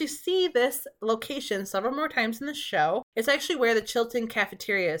 We'll actually see this location several more times in the show. It's actually where the Chilton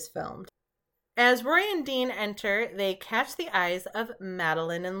cafeteria is filmed. As Rory and Dean enter, they catch the eyes of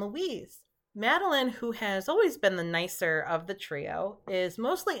Madeline and Louise. Madeline, who has always been the nicer of the trio, is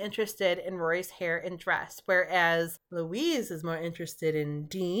mostly interested in Rory's hair and dress, whereas Louise is more interested in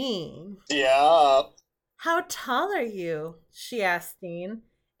Dean. Yeah. How tall are you? She asks Dean.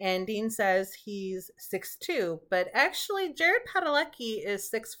 And Dean says he's 6'2", but actually Jared Padalecki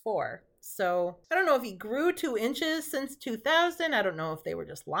is 6'4". So I don't know if he grew 2 inches since 2000. I don't know if they were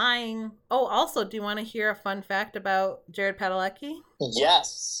just lying. Oh, also, do you want to hear a fun fact about Jared Padalecki?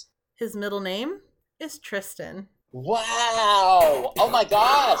 Yes. His middle name is Tristan. Wow. Oh my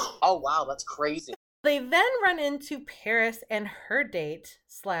gosh. Oh wow, that's crazy. They then run into Paris and her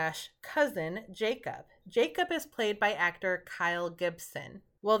date/cousin, Jacob. Jacob is played by actor Kyle Gibson.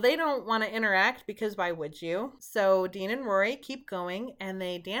 Well, they don't want to interact because why would you? So Dean and Rory keep going and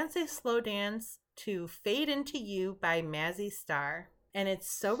they dance a slow dance to Fade Into You by Mazzy Star. And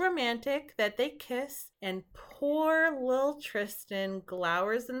it's so romantic that they kiss, and poor little Tristan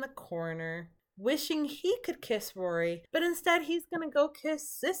glowers in the corner, wishing he could kiss Rory, but instead he's going to go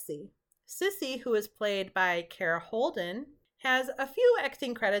kiss Sissy. Sissy, who is played by Kara Holden, has a few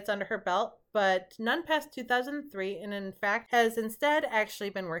acting credits under her belt, but none past 2003, and in fact has instead actually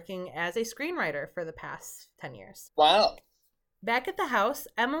been working as a screenwriter for the past 10 years. Wow. Back at the house,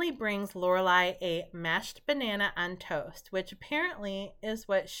 Emily brings Lorelai a mashed banana on toast, which apparently is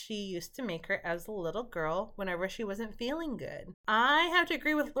what she used to make her as a little girl whenever she wasn't feeling good. I have to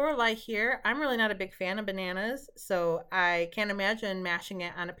agree with Lorelai here. I'm really not a big fan of bananas, so I can't imagine mashing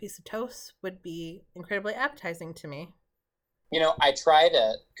it on a piece of toast would be incredibly appetizing to me. I tried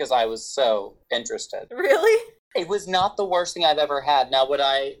it because I was so interested. Really? It was not the worst thing I've ever had. Now, would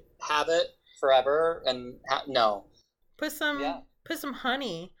I have it forever? No. Put some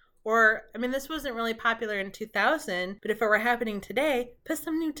honey, or, this wasn't really popular in 2000, but if it were happening today, put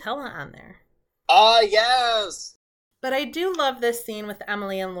some Nutella on there. Yes! But I do love this scene with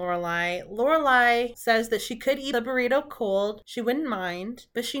Emily and Lorelai. Lorelai says that she could eat the burrito cold, she wouldn't mind,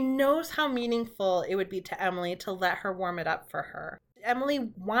 but she knows how meaningful it would be to Emily to let her warm it up for her.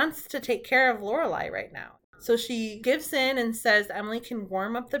 Emily wants to take care of Lorelai right now. So she gives in and says Emily can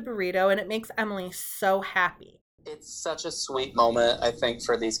warm up the burrito, and it makes Emily so happy. It's such a sweet moment, I think,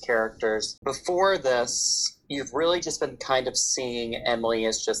 for these characters. Before this, you've really just been kind of seeing Emily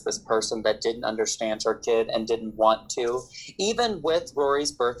as just this person that didn't understand her kid and didn't want to. Even with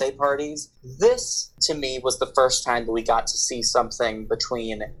Rory's birthday parties, this, to me, was the first time that we got to see something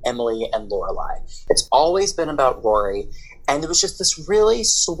between Emily and Lorelai. It's always been about Rory, and it was just this really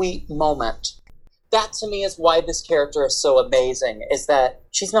sweet moment. That, to me, is why this character is so amazing, is that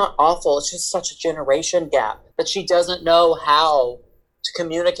she's not awful. It's just such a generation gap that she doesn't know how to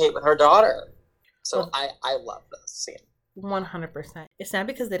communicate with her daughter. So I love this scene. 100%. It's not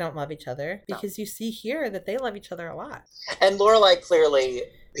because they don't love each other, because you see here that they love each other a lot. And Lorelai, clearly,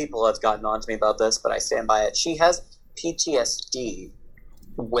 people have gotten on to me about this, but I stand by it. She has PTSD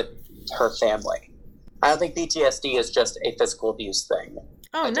with her family. I don't think PTSD is just a physical abuse thing.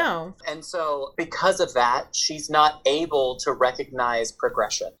 Oh, no. And so because of that, she's not able to recognize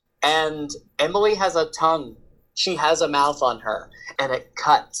progression. And Emily has a tongue. She has a mouth on her, and it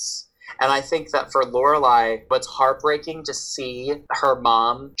cuts. And I think that for Lorelai, what's heartbreaking to see her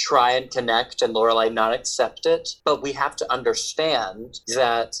mom try and connect and Lorelai not accept it. But we have to understand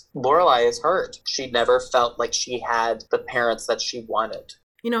that Lorelai is hurt. She never felt like she had the parents that she wanted.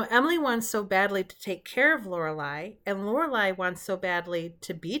 Emily wants so badly to take care of Lorelai, and Lorelai wants so badly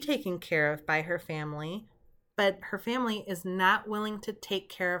to be taken care of by her family, but her family is not willing to take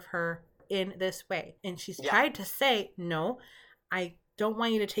care of her in this way. And she's tried to say, no, I don't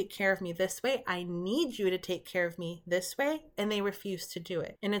want you to take care of me this way. I need you to take care of me this way. And they refuse to do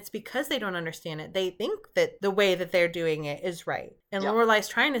it. And it's because they don't understand it. They think that the way that they're doing it is right. And Lorelai's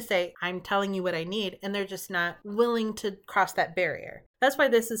trying to say, I'm telling you what I need. And they're just not willing to cross that barrier. That's why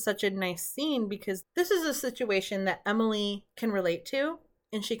this is such a nice scene, because this is a situation that Emily can relate to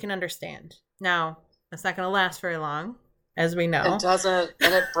and she can understand. Now, it's not going to last very long, as we know. It doesn't,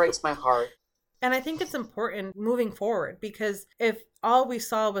 and it breaks my heart. And I think it's important moving forward, because if all we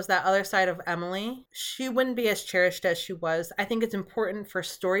saw was that other side of Emily, she wouldn't be as cherished as she was. I think it's important for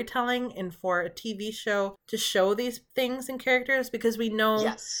storytelling and for a TV show to show these things and characters, because we know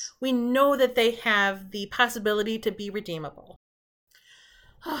that they have the possibility to be redeemable.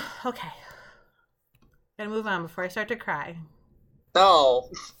 Okay. Gotta move on before I start to cry. No.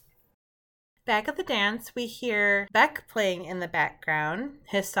 Back at the dance, we hear Beck playing in the background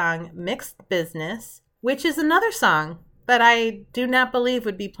his song Mixed Business, which is another song that I do not believe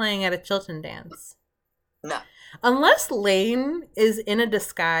would be playing at a Chilton dance. No. Unless Lane is in a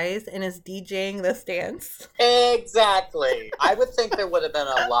disguise and is DJing this dance. Exactly. I would think there would have been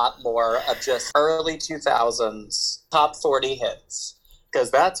a lot more of just early 2000s top 40 hits, because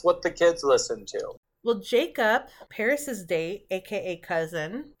that's what the kids listen to. Well, Jacob, Paris's date, aka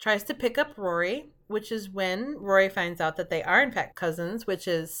cousin, tries to pick up Rory, which is when Rory finds out that they are in fact cousins, which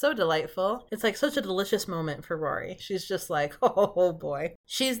is so delightful. It's like such a delicious moment for Rory. She's just like, oh boy.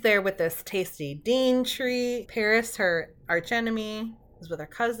 She's there with this tasty Dean treat. Paris, her archenemy, is with her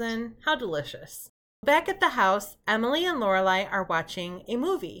cousin. How delicious. Back at the house, Emily and Lorelai are watching a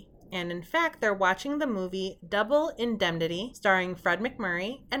movie. And in fact, they're watching the movie Double Indemnity, starring Fred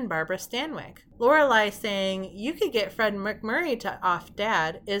MacMurray and Barbara Stanwyck. Lorelai saying, "You could get Fred MacMurray to off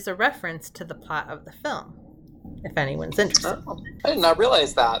Dad," is a reference to the plot of the film, if anyone's interested. Oh, I did not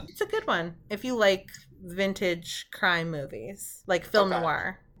realize that. It's a good one if you like vintage crime movies, like film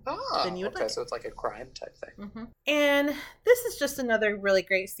noir. Oh, then you would like so it's like a crime type thing. Mm-hmm. And this is just another really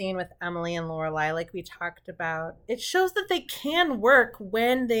great scene with Emily and Lorelai, like we talked about. It shows that they can work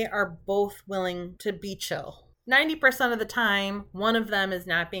when they are both willing to be chill. 90% of the time, one of them is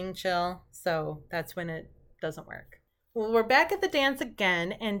not being chill, so that's when it doesn't work. Well, we're back at the dance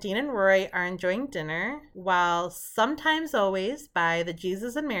again, and Dean and Rory are enjoying dinner, while Sometimes Always by the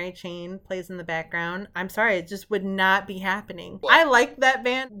Jesus and Mary Chain plays in the background. I'm sorry, it just would not be happening. What? I like that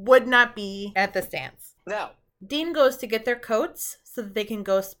band, would not be at this dance. No. Dean goes to get their coats so that they can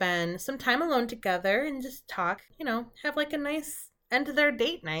go spend some time alone together and just talk, have like a nice end to their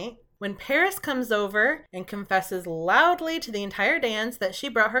date night. When Paris comes over and confesses loudly to the entire dance that she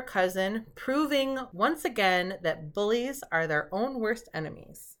brought her cousin, proving once again that bullies are their own worst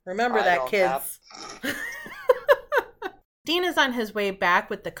enemies. Remember that, kids. Dean is on his way back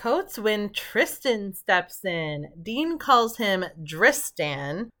with the coats when Tristan steps in. Dean calls him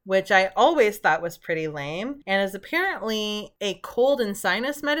Dristan, which I always thought was pretty lame, and is apparently a cold and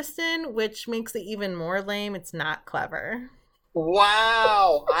sinus medicine, which makes it even more lame. It's not clever.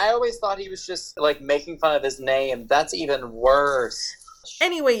 Wow. I always thought he was just like making fun of his name. That's even worse.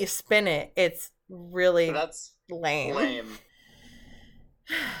 Any way you spin it, it's really lame.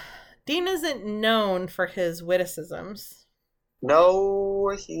 Dean isn't known for his witticisms.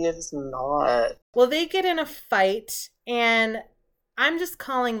 No, he is not. Well, they get in a fight, and I'm just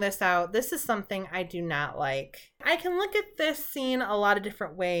calling this out. This is something I do not like. I can look at this scene a lot of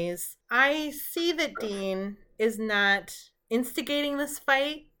different ways. I see that Dean is not instigating this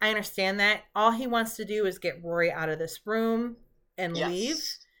fight. I understand that. All he wants to do is get Rory out of this room and leave.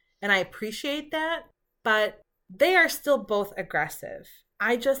 And I appreciate that. But they are still both aggressive.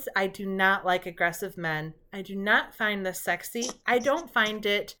 I do not like aggressive men. I do not find this sexy. I don't find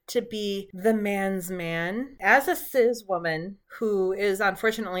it to be the man's man. As a cis woman who is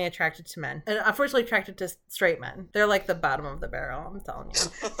unfortunately attracted to men, and unfortunately attracted to straight men, they're like the bottom of the barrel, I'm telling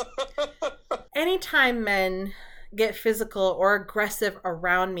you. Anytime men get physical or aggressive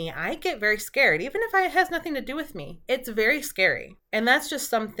around me, I get very scared, even if it has nothing to do with me. It's very scary. And that's just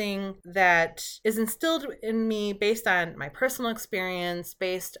something that is instilled in me based on my personal experience,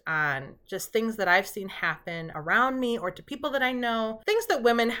 based on just things that I've seen happen around me or to people that I know, things that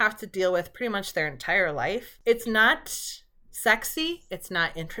women have to deal with pretty much their entire life. It's not sexy. It's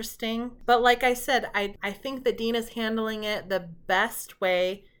not interesting. But like I said, I think that Dean is handling it the best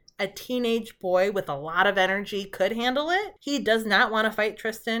way a teenage boy with a lot of energy could handle it. He does not want to fight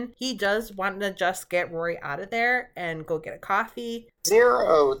Tristan. He does want to just get Rory out of there and go get a coffee.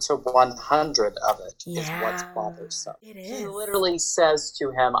 0 to 100 of it is what's bothersome. It is. He literally says to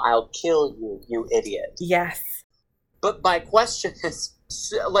him, "I'll kill you, you idiot." Yes. But my question is,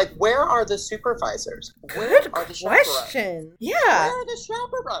 So, like, where are the supervisors? Good Where are the chaperones? question. Yeah. Where are the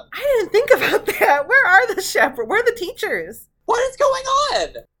chaperones? I didn't think about that. Where are the chaperones? Where are the teachers? What is going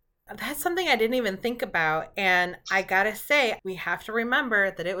on? That's something I didn't even think about. And I gotta say, we have to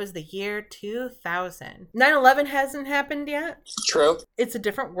remember that it was the year 2000. 9/11 hasn't happened yet. True. It's a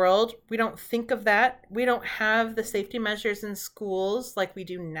different world. We don't think of that. We don't have the safety measures in schools like we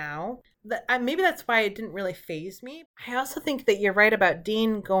do now. Maybe that's why it didn't really faze me. I also think that you're right about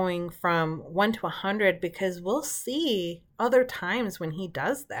Dean going from 1 to 100 because we'll see other times when he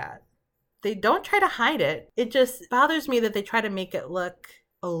does that. They don't try to hide it. It just bothers me that they try to make it look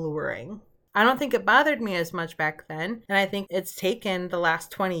alluring. I don't think it bothered me as much back then. And I think it's taken the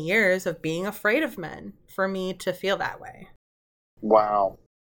last 20 years of being afraid of men for me to feel that way. Wow.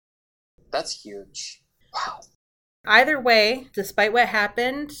 That's huge. Wow. Either way, despite what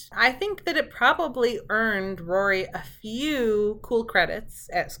happened, I think that it probably earned Rory a few cool credits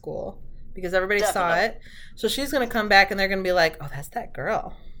at school because everybody saw it. So she's going to come back and they're going to be like, oh, that's that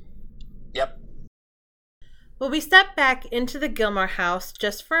girl. Yep. Well, we step back into the Gilmore house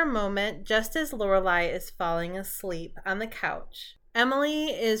just for a moment, just as Lorelai is falling asleep on the couch. Emily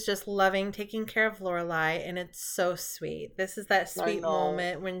is just loving taking care of Lorelai, and it's so sweet. This is that sweet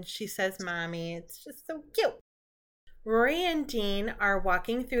moment when she says, Mommy. It's just so cute. Rory and Dean are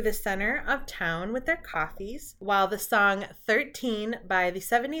walking through the center of town with their coffees, while the song 13 by the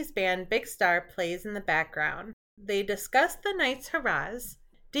 70s band Big Star plays in the background. They discuss the night's hurrahs.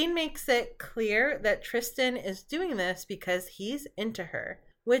 Dean makes it clear that Tristan is doing this because he's into her,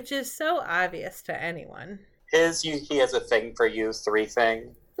 which is so obvious to anyone. He has a thing for you 3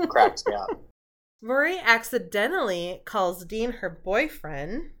 thing cracks me up. Rory accidentally calls Dean her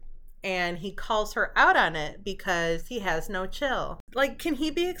boyfriend, and he calls her out on it because he has no chill. Like, can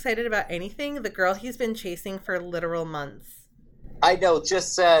he be excited about anything? The girl he's been chasing for literal months. I know,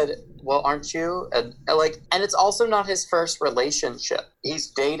 just said, well, aren't you? And it's also not his first relationship. He's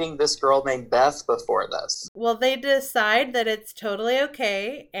dating this girl named Beth before this. Well, they decide that it's totally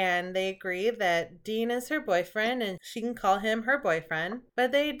okay, and they agree that Dean is her boyfriend, and she can call him her boyfriend.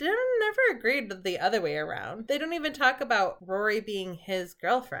 But they never agreed the other way around. They don't even talk about Rory being his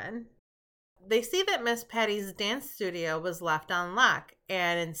girlfriend. They see that Miss Patty's dance studio was left on lock,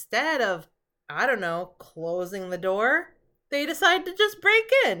 and instead of, I don't know, closing the door, they decide to just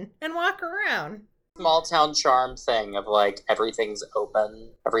break in and walk around. Small town charm thing of like everything's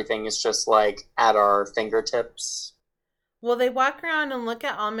open. Everything is just like at our fingertips. Well, they walk around and look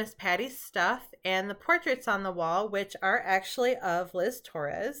at all Miss Patty's stuff and the portraits on the wall, which are actually of Liz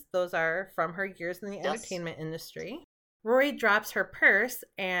Torres. Those are from her years in the entertainment industry. Rory drops her purse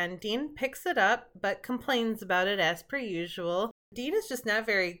and Dean picks it up but complains about it as per usual. Dean is just not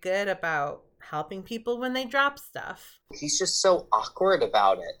very good about helping people when they drop stuff. He's just so awkward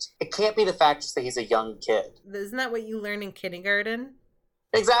about it. It can't be the fact just that he's a young kid. Isn't that what you learn in kindergarten?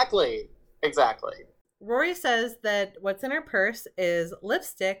 Exactly. Rory says that what's in her purse is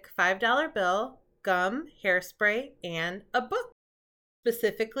lipstick, $5 bill, gum, hairspray, and a book.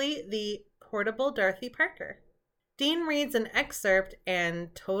 Specifically, the Portable Dorothy Parker. Dean reads an excerpt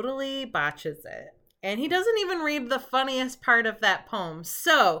and totally botches it. And he doesn't even read the funniest part of that poem.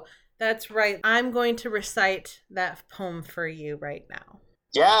 So, that's right. I'm going to recite that poem for you right now.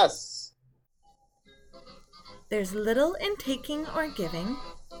 Yes. There's little in taking or giving.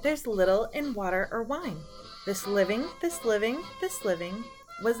 There's little in water or wine. This living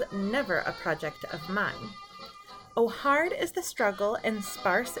was never a project of mine. Oh, hard is the struggle and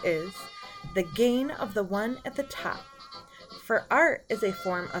sparse is the gain of the one at the top. For art is a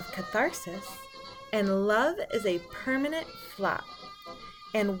form of catharsis, and love is a permanent flop.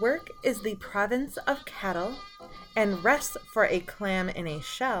 And work is the province of cattle, and rest for a clam in a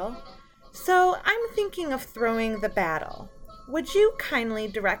shell. So I'm thinking of throwing the battle. Would you kindly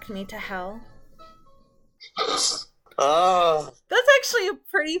direct me to hell? Oh. That's actually a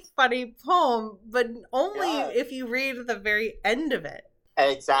pretty funny poem, but only if you read the very end of it.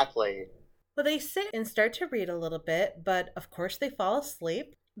 Exactly. Well, they sit and start to read a little bit, but of course they fall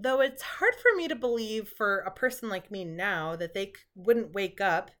asleep. Though it's hard for me to believe for a person like me now that they wouldn't wake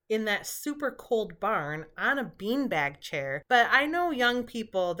up in that super cold barn on a beanbag chair. But I know young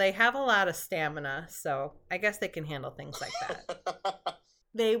people, they have a lot of stamina, so I guess they can handle things like that.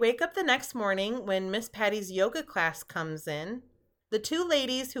 They wake up the next morning when Miss Patty's yoga class comes in. The two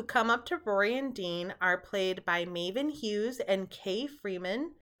ladies who come up to Rory and Dean are played by Maven Hughes and Kay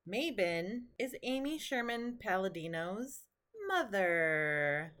Freeman. Maven is Amy Sherman Palladino's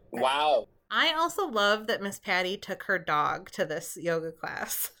mother. Wow. I also love that Miss Patty took her dog to this yoga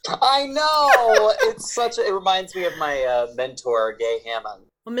class. I know! It reminds me of my mentor, Gay Hammond.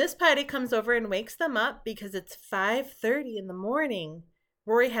 Well, Miss Patty comes over and wakes them up because it's 5:30 in the morning.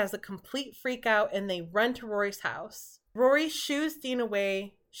 Rory has a complete freak out and they run to Rory's house. Rory shoos Dean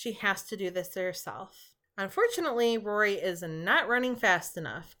away. She has to do this herself. Unfortunately, Rory is not running fast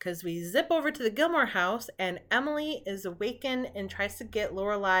enough because we zip over to the Gilmore house and Emily is awakened and tries to get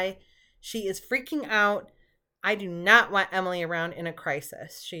Lorelai. She is freaking out. I do not want Emily around in a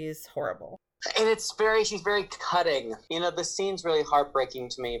crisis. She's horrible. And she's very cutting. The scene's really heartbreaking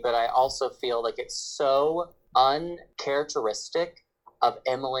to me, but I also feel like it's so uncharacteristic of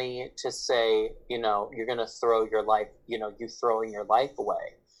Emily to say, you're going to throw your life, you throwing your life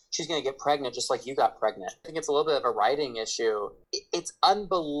away. She's going to get pregnant just like you got pregnant. I think it's a little bit of a writing issue. It's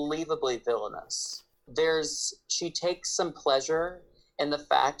unbelievably villainous. She takes some pleasure in the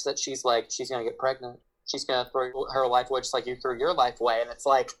fact that she's going to get pregnant. She's going to throw her life away just like you threw your life away. And it's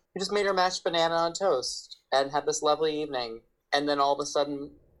like, you just made her mashed banana on toast and had this lovely evening. And then all of a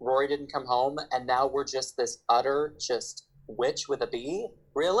sudden, Rory didn't come home. And now we're just this utter witch with a B?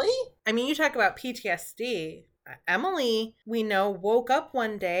 Really? I mean, you talk about PTSD. Emily, we know, woke up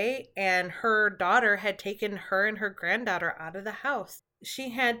one day and her daughter had taken her and her granddaughter out of the house. She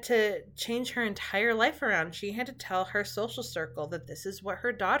had to change her entire life around. She had to tell her social circle that this is what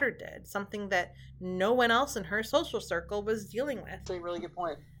her daughter did, something that no one else in her social circle was dealing with. That's a really good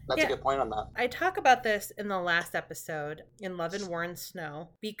point. That's a good point on that. I talk about this in the last episode in Love and War and Snow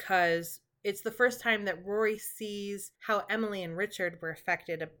because it's the first time that Rory sees how Emily and Richard were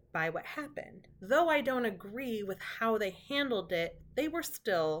affected by what happened. Though I don't agree with how they handled it, they were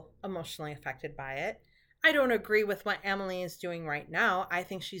still emotionally affected by it. I don't agree with what Emily is doing right now. I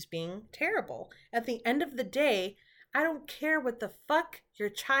think she's being terrible. At the end of the day, I don't care what the fuck your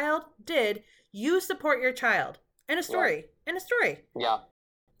child did. You support your child. End of story. Yeah. End of story. Yeah.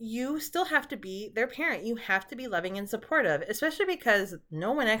 You still have to be their parent. You have to be loving and supportive, especially because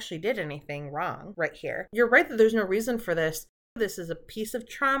no one actually did anything wrong right here. You're right that there's no reason for this. This is a piece of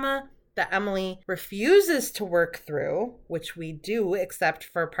trauma that Emily refuses to work through, which we do accept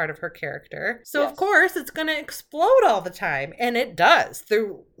for part of her character. So yes. Of course it's going to explode all the time. And it does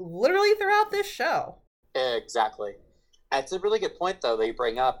literally throughout this show. Exactly. It's a really good point though that you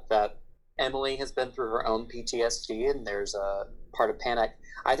bring up that Emily has been through her own PTSD and there's a part of panic.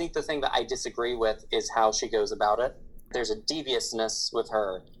 I think the thing that I disagree with is how she goes about it. There's a deviousness with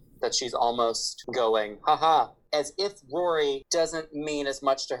her that she's almost going, haha, as if Rory doesn't mean as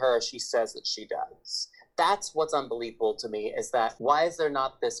much to her as she says that she does. That's what's unbelievable to me, is that why is there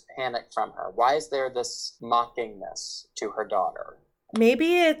not this panic from her? Why is there this mockingness to her daughter?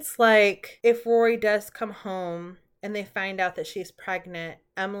 Maybe it's like if Rory does come home and they find out that she's pregnant,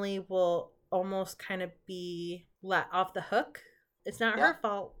 Emily will almost kind of be let off the hook. It's not her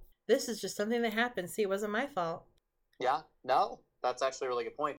fault. This is just something that happened. See, it wasn't my fault. Yeah, no, that's actually a really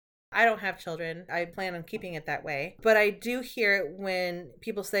good point. I don't have children. I plan on keeping it that way. But I do hear it when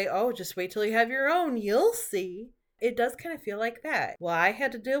people say, oh, just wait till you have your own. You'll see. It does kind of feel like that. Well, I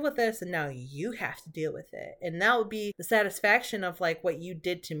had to deal with this and now you have to deal with it. And that would be the satisfaction of like what you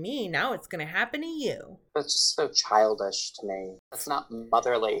did to me. Now it's going to happen to you. That's just so childish to me. That's not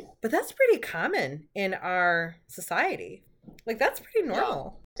motherly. But that's pretty common in our society. Like, that's pretty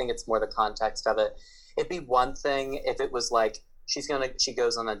normal. Yeah. I think it's more the context of it. It'd be one thing if it was like she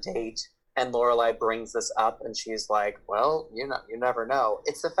goes on a date and Lorelai brings this up and she's like, well, you never know.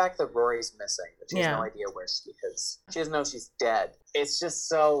 It's the fact that Rory's missing, that she has no idea where she is. She doesn't know she's dead. It's just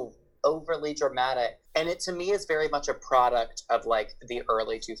so overly dramatic. And it, to me, is very much a product of like the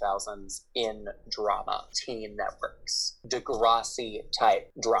early 2000s in drama, teen networks, Degrassi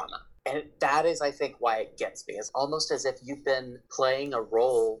type drama. And that is, I think, why it gets me. It's almost as if you've been playing a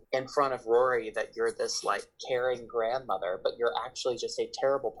role in front of Rory that you're this, like, caring grandmother, but you're actually just a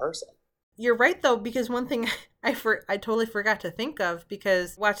terrible person. You're right, though, because one thing I totally forgot to think of,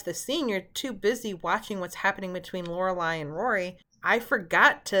 because watch the scene, you're too busy watching what's happening between Lorelai and Rory. I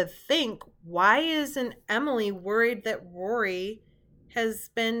forgot to think, why isn't Emily worried that Rory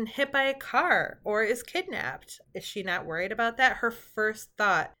has been hit by a car or is kidnapped? Is she not worried about that? Her first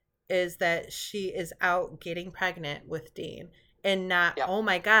thought is that she is out getting pregnant with Dean and not, oh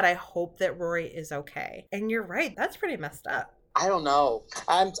my God, I hope that Rory is okay. And you're right. That's pretty messed up. I don't know.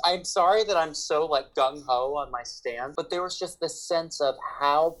 I'm sorry that I'm so like gung-ho on my stand, but there was just this sense of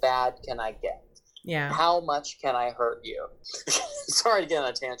how bad can I get? Yeah. How much can I hurt you? Sorry to get on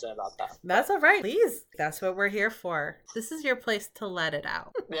a tangent about that. That's all right. Please. That's what we're here for. This is your place to let it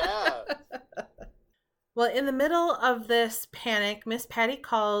out. Yeah. Well, in the middle of this panic, Miss Patty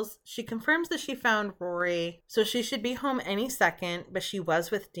calls. She confirms that she found Rory, so she should be home any second, but she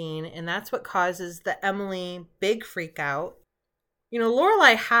was with Dean, and that's what causes the Emily big freak out.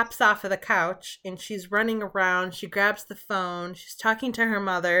 Lorelai hops off of the couch, and she's running around. She grabs the phone. She's talking to her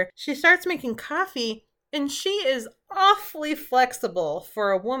mother. She starts making coffee, and she is awfully flexible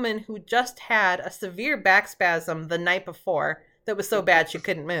for a woman who just had a severe back spasm the night before that was so bad she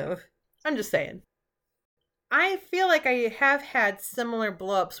couldn't move. I'm just saying. I feel like I have had similar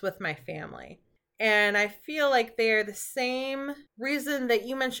blow-ups with my family. And I feel like they're the same reason that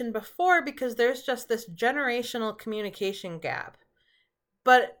you mentioned before, because there's just this generational communication gap.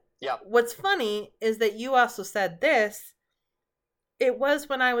 But What's funny is that you also said this. It was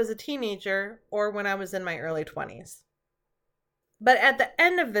when I was a teenager or when I was in my early 20s. But at the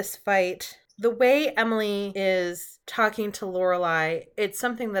end of this fight, the way Emily is talking to Lorelai, it's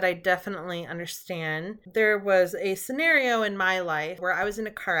something that I definitely understand. There was a scenario in my life where I was in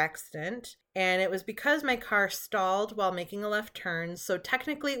a car accident, and it was because my car stalled while making a left turn. So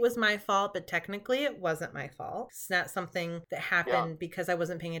technically it was my fault, but technically it wasn't my fault. It's not something that happened because I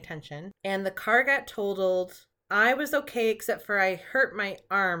wasn't paying attention. And the car got totaled. I was okay, except for I hurt my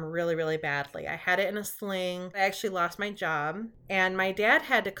arm really, really badly. I had it in a sling. I actually lost my job. And my dad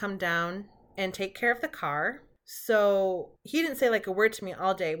had to come down and take care of the car. So he didn't say like a word to me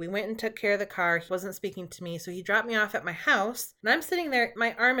all day. We went and took care of the car. He wasn't speaking to me. So he dropped me off at my house. And I'm sitting there,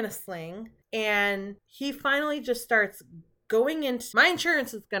 my arm in a sling. And he finally just starts going into, my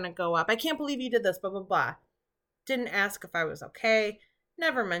insurance is going to go up. I can't believe you did this, blah, blah, blah. Didn't ask if I was okay.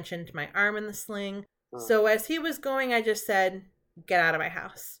 Never mentioned my arm in the sling. So as he was going, I just said, get out of my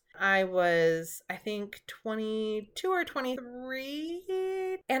house. I was, I think, 22 or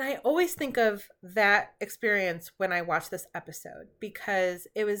 23. And I always think of that experience when I watch this episode, because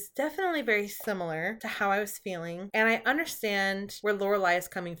it was definitely very similar to how I was feeling. And I understand where Lorelai is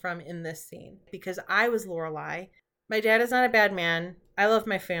coming from in this scene, because I was Lorelai. My dad is not a bad man. I love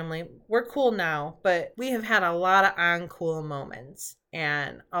my family. We're cool now, but we have had a lot of uncool moments.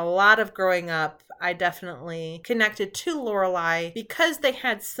 And a lot of growing up, I definitely connected to Lorelai because they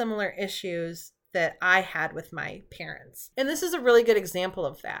had similar issues that I had with my parents. And this is a really good example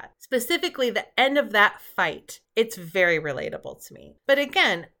of that. Specifically, the end of that fight, it's very relatable to me. But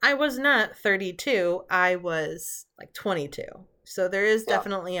again, I was not 32. I was like 22. So there is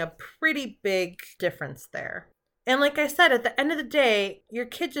definitely a pretty big difference there. And like I said, at the end of the day, your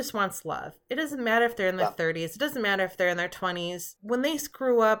kid just wants love. It doesn't matter if they're in their 30s. It doesn't matter if they're in their 20s. When they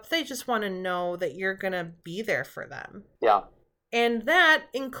screw up, they just want to know that you're going to be there for them. Yeah. And that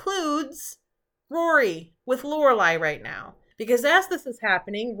includes Rory with Lorelai right now. Because as this is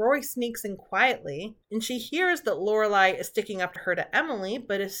happening, Rory sneaks in quietly, and she hears that Lorelai is sticking up to her to Emily,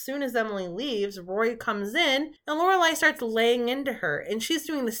 but as soon as Emily leaves, Rory comes in, and Lorelai starts laying into her, and she's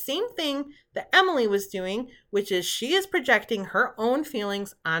doing the same thing that Emily was doing, which is she is projecting her own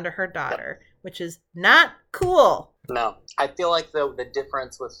feelings onto her daughter, which is not cool. No. I feel like the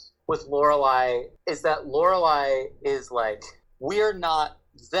difference with Lorelai is that Lorelai is like, we're not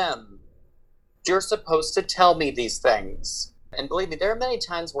them. You're supposed to tell me these things. And believe me, there are many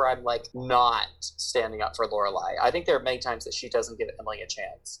times where I'm like not standing up for Lorelai. I think there are many times that she doesn't give Emily a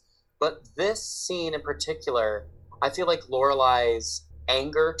chance. But this scene in particular, I feel like Lorelai's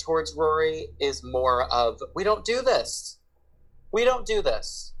anger towards Rory is more of, we don't do this. We don't do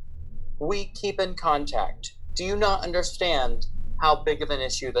this. We keep in contact. Do you not understand how big of an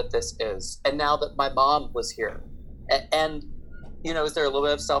issue that this is? And now that my mom was here, and is there a little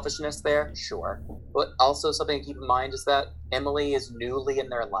bit of selfishness there? Sure. But also something to keep in mind is that Emily is newly in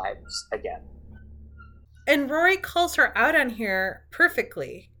their lives again. And Rory calls her out on here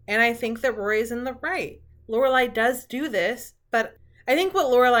perfectly. And I think that Rory's in the right. Lorelai does do this, but I think what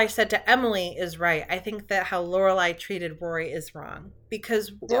Lorelai said to Emily is right. I think that how Lorelai treated Rory is wrong.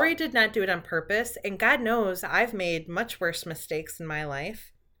 Because Rory did not do it on purpose. And God knows I've made much worse mistakes in my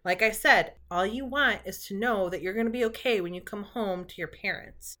life. Like I said, all you want is to know that you're going to be okay when you come home to your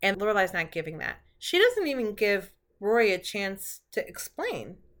parents. And Lorelai's not giving that. She doesn't even give Rory a chance to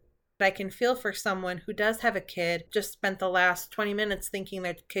explain. I can feel for someone who does have a kid, just spent the last 20 minutes thinking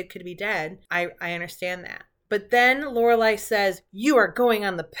their kid could be dead. I understand that. But then Lorelai says, you are going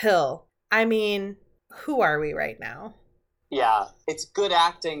on the pill. I mean, who are we right now? Yeah, it's good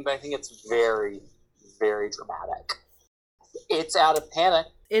acting, but I think it's very, very dramatic. It's out of panic.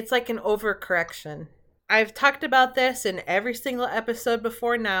 It's like an overcorrection. I've talked about this in every single episode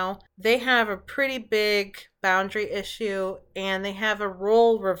before now. They have a pretty big boundary issue and they have a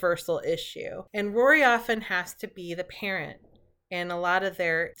role reversal issue. And Rory often has to be the parent. and a lot of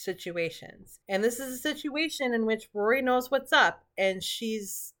their situations. And this is a situation in which Rory knows what's up, and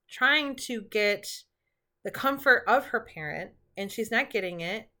she's trying to get the comfort of her parent, and she's not getting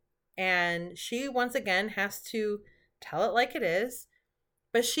it. And she, once again, has to tell it like it is.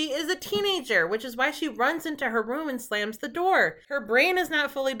 But she is a teenager, which is why she runs into her room and slams the door. Her brain is not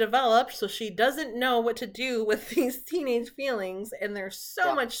fully developed, so she doesn't know what to do with these teenage feelings, and they're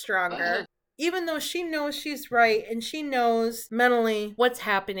so much stronger. Even though she knows she's right and she knows mentally what's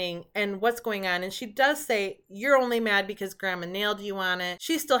happening and what's going on. And she does say, you're only mad because grandma nailed you on it.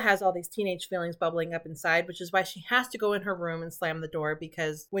 She still has all these teenage feelings bubbling up inside, which is why she has to go in her room and slam the door,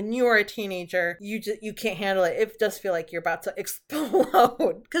 because when you are a teenager, you can't handle it. It does feel like you're about to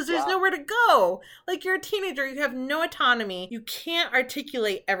explode because there's nowhere to go. Like, you're a teenager, you have no autonomy. You can't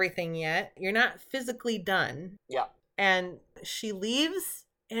articulate everything yet. You're not physically done. Yeah. And she leaves,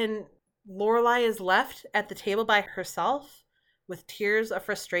 and Lorelai is left at the table by herself with tears of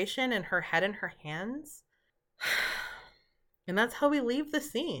frustration and her head in her hands. And that's how we leave the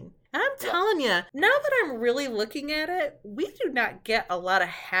scene. And I'm telling you, now that I'm really looking at it, we do not get a lot of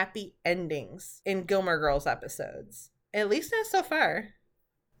happy endings in Gilmore Girls episodes. At least not so far.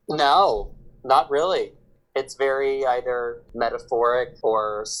 No, not really. It's very either metaphoric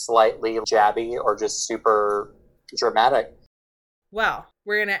or slightly jabby or just super dramatic. Well,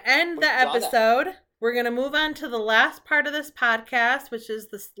 we're going to end the episode. We're going to move on to the last part of this podcast, which is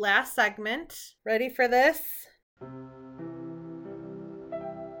this last segment. Ready for this?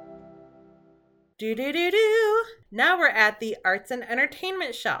 Do-do-do-do. Now we're at the arts and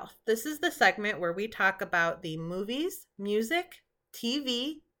entertainment shelf. This is the segment where we talk about the movies, music,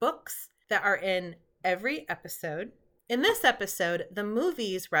 TV, books that are in every episode. In this episode, the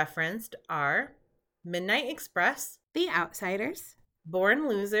movies referenced are Midnight Express, The Outsiders, Born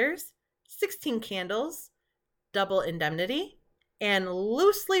Losers, 16 Candles, Double Indemnity, and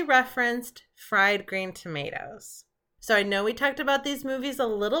loosely referenced Fried Green Tomatoes. So I know we talked about these movies a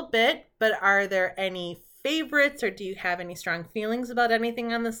little bit, but are there any favorites, or do you have any strong feelings about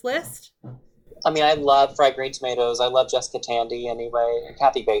anything on this list? I mean, I love Fried Green Tomatoes. I love Jessica Tandy anyway. And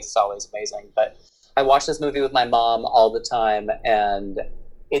Kathy Bates is always amazing. But I watched this movie with my mom all the time, and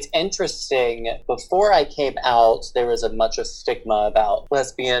it's interesting. Before I came out, there was a much of stigma about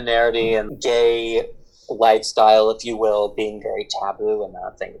lesbianity and gay lifestyle, if you will, being very taboo and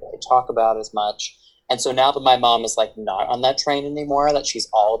not a thing to really talk about as much. And so now that my mom is like not on that train anymore, that she's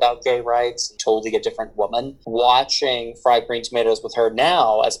all about gay rights and totally a different woman, watching Fried Green Tomatoes with her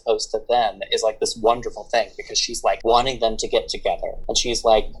now as opposed to then is like this wonderful thing, because she's like wanting them to get together. And she's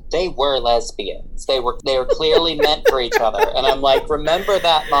like, they were lesbians. They were clearly meant for each other. And I'm like, remember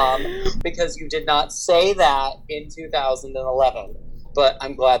that, Mom, because you did not say that in 2011. But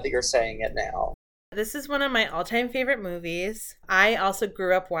I'm glad that you're saying it now. This is one of my all-time favorite movies. I also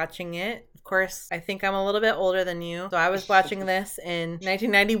grew up watching it. Of course, I think I'm a little bit older than you. So I was watching this in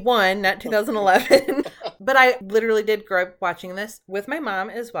 1991, not 2011. But I literally did grow up watching this with my mom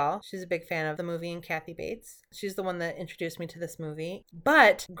as well. She's a big fan of the movie and Kathy Bates. She's the one that introduced me to this movie.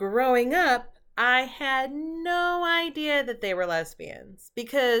 But growing up, I had no idea that they were lesbians,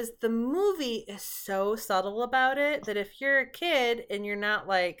 because the movie is so subtle about it that if you're a kid and you're not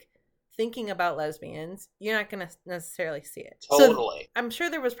like thinking about lesbians, you're not going to necessarily see it. Totally. So I'm sure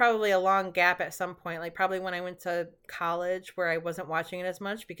there was probably a long gap at some point, like probably when I went to college, where I wasn't watching it as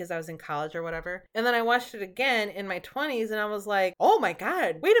much because I was in college or whatever. And then I watched it again in my 20s and I was like, oh my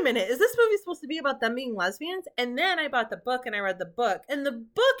God, wait a minute. Is this movie supposed to be about them being lesbians? And then I bought the book and I read the book. And the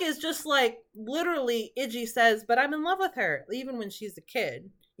book is just like, literally, Iggy says, but I'm in love with her, even when she's a kid.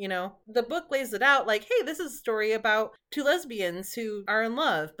 You know, the book lays it out like, hey, this is a story about two lesbians who are in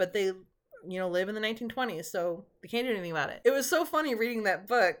love, but they, you know, live in the 1920s, so they can't do anything about it. It was so funny reading that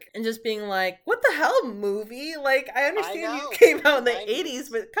book and just being like, what the hell, movie? Like, I understand you came out in the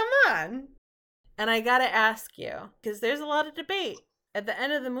 80s, but come on. And I gotta ask you, because there's a lot of debate. At the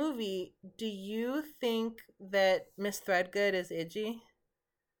end of the movie, do you think that Miss Threadgood is Iggy?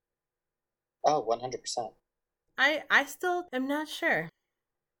 Oh, 100%. I still am not sure.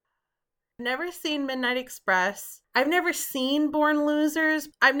 Never seen Midnight Express. I've never seen Born Losers.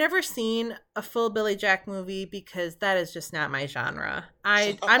 I've never seen a full Billy Jack movie because that is just not my genre.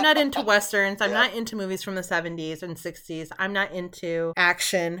 I'm not into Westerns. I'm not into movies from the 70s and 60s. I'm not into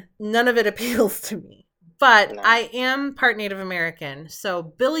action. None of it appeals to me. But no. I am part Native American. So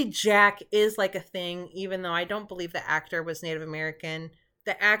Billy Jack is like a thing, even though I don't believe the actor was Native American.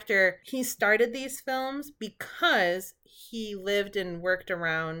 The actor, he started these films because he lived and worked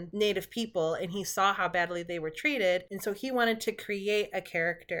around Native people and he saw how badly they were treated. And so he wanted to create a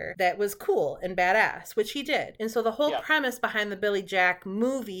character that was cool and badass, which he did. And so the whole premise behind the Billy Jack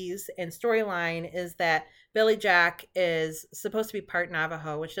movies and storyline is that Billy Jack is supposed to be part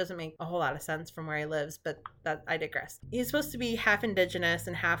Navajo, which doesn't make a whole lot of sense from where he lives, but I digress. He's supposed to be half indigenous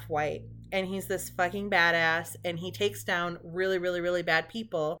and half white, and he's this fucking badass, and he takes down really, really, really bad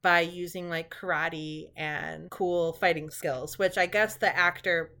people by using like karate and cool fighting skills, which I guess the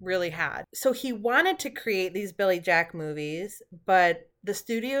actor really had. So he wanted to create these Billy Jack movies, but the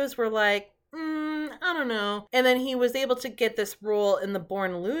studios were like, I don't know. And then he was able to get this role in the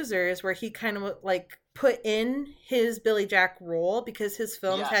Born Losers where he kind of like put in his Billy Jack role because his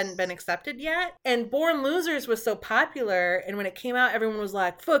films hadn't been accepted yet. And Born Losers was so popular, and when it came out, everyone was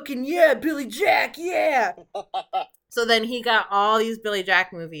like, fucking yeah, Billy Jack, yeah! So then he got all these Billy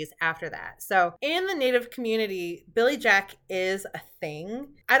Jack movies after that. So in the Native community, Billy Jack is a thing.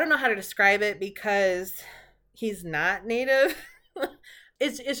 I don't know how to describe it because he's not Native.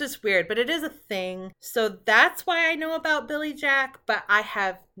 It's just weird, but it is a thing. So that's why I know about Billy Jack, but I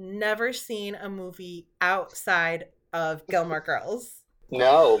have never seen a movie outside of Gilmore Girls.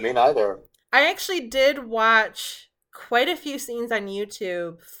 No, me neither. I actually did watch quite a few scenes on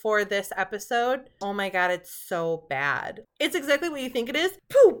YouTube for this episode. Oh my God, it's so bad. It's exactly what you think it is.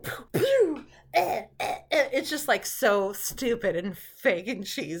 Poo, poo, poo. It's just like so stupid and fake and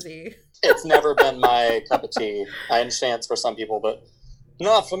cheesy. It's never been my cup of tea. I understand it's for some people, but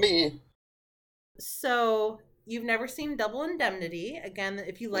not for me. So you've never seen Double Indemnity. Again,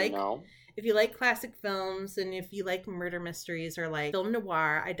 if you like classic films and if you like murder mysteries or like film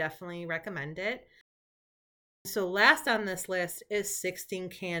noir, I definitely recommend it. So last on this list is 16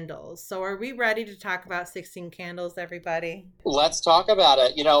 Candles. So are we ready to talk about 16 Candles, everybody? Let's talk about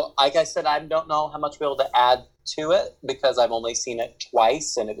it. You know, like I said, I don't know how much we'll be able to add to it because I've only seen it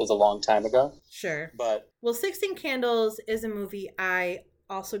twice and it was a long time ago. Sure. Well, 16 Candles is a movie I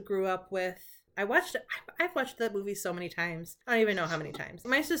also grew up with. I've watched that movie so many times. I don't even know how many times.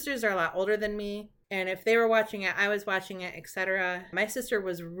 My sisters are a lot older than me, and if they were watching it, I was watching it, etc. My sister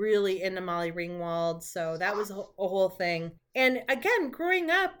was really into Molly Ringwald, so that was a whole thing. And again, growing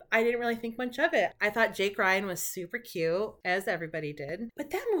up, I didn't really think much of it. I thought Jake Ryan was super cute, as everybody did. But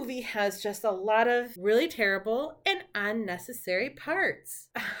that movie has just a lot of really terrible and unnecessary parts.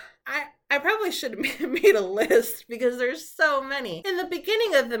 I probably should have made a list because there's so many. In the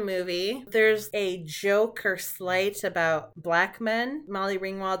beginning of the movie, there's a joke or slight about black men. Molly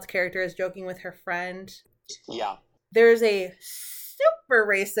Ringwald's character is joking with her friend. Yeah. There's a super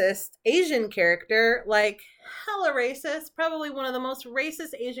racist Asian character, like hella racist, probably one of the most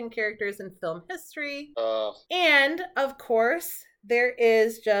racist Asian characters in film history. And, of course, there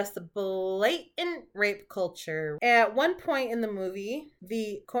is just blatant rape culture. At one point in the movie,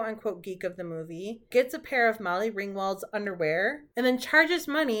 the quote-unquote geek of the movie gets a pair of Molly Ringwald's underwear and then charges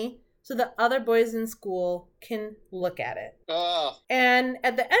money so that other boys in school can look at it. And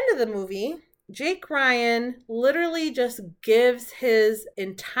at the end of the movie, Jake Ryan literally just gives his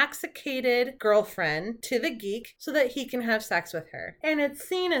intoxicated girlfriend to the geek so that he can have sex with her. And it's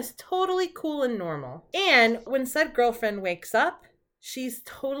seen as totally cool and normal. And when said girlfriend wakes up, she's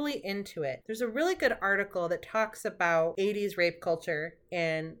totally into it. There's a really good article that talks about 80s rape culture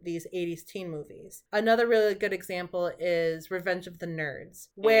in these 80s teen movies. Another really good example is Revenge of the Nerds,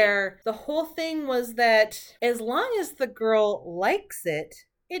 where the whole thing was that as long as the girl likes it,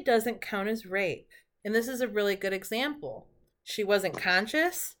 it doesn't count as rape. And this is a really good example. She wasn't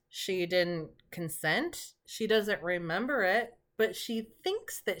conscious. She didn't consent. She doesn't remember it. But she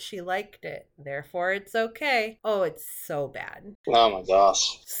thinks that she liked it. Therefore, it's okay. Oh, it's so bad. Oh my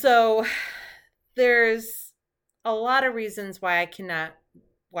gosh. So there's a lot of reasons why I cannot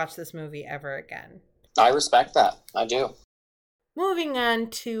watch this movie ever again. I respect that. I do. Moving on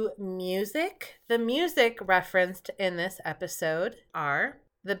to music. The music referenced in this episode are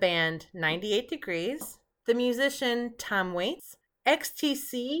the band 98 Degrees, the musician Tom Waits,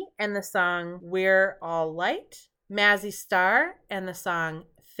 XTC and the song We're All Light, Mazzy Star and the song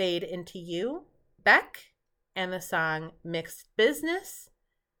Fade Into You, Beck and the song Mixed Business,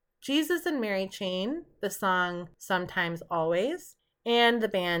 Jesus and Mary Chain, the song Sometimes Always, and the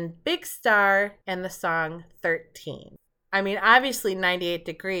band Big Star and the song 13. I mean, obviously 98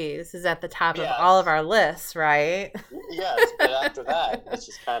 Degrees is at the top of all of our lists, right? Yes, but after that, it's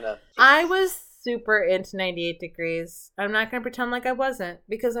just kind of... I was super into 98 Degrees. I'm not going to pretend like I wasn't,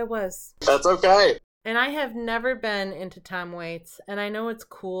 because I was. That's okay. And I have never been into Tom Waits, and I know it's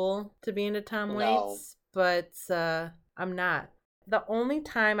cool to be into Tom Waits, but I'm not. The only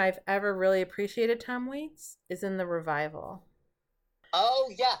time I've ever really appreciated Tom Waits is in The Revival. Oh,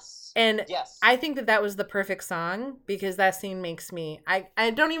 yes. And yes. I think that was the perfect song because that scene makes me,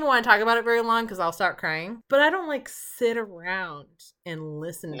 I don't even want to talk about it very long because I'll start crying. But I don't like sit around and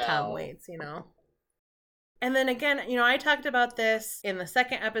listen to Tom Waits, you know? And then again, you know, I talked about this in the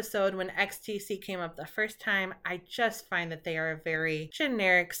second episode when XTC came up the first time. I just find that they are a very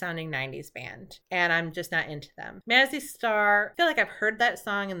generic sounding 90s band, and I'm just not into them. Mazzy Star, I feel like I've heard that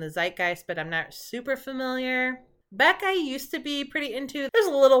song in the zeitgeist, but I'm not super familiar. Beck I used to be pretty into. There's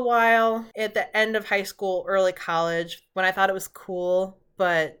a little while at the end of high school, early college, when I thought it was cool,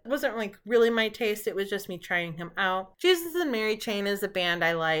 but it wasn't like really my taste. It was just me trying him out. Jesus and Mary Chain is a band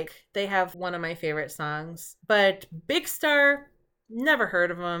I like. They have one of my favorite songs. But Big Star, never heard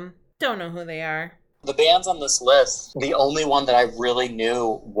of them. Don't know who they are. The bands on this list, the only one that I really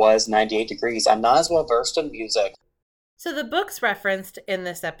knew was 98 Degrees. I'm not as well versed in music. So the books referenced in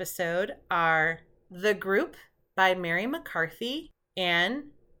this episode are The Group by Mary McCarthy and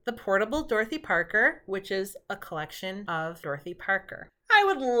The Portable Dorothy Parker, which is a collection of Dorothy Parker. I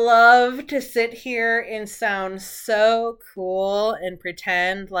would love to sit here and sound so cool and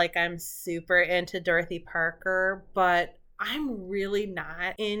pretend like I'm super into Dorothy Parker, but I'm really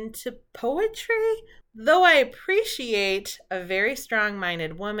not into poetry. Though I appreciate a very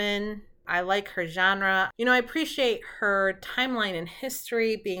strong-minded woman, I like her genre. You know, I appreciate her timeline in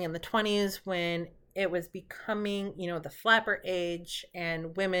history, being in the 20s when it was becoming, you know, the flapper age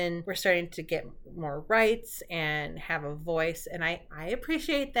and women were starting to get more rights and have a voice. And I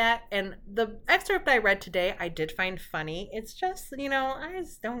appreciate that. And the excerpt I read today, I did find funny. It's just, you know, I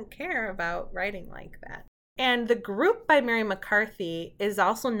just don't care about writing like that. And The Group by Mary McCarthy is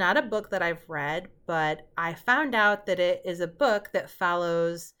also not a book that I've read, but I found out that it is a book that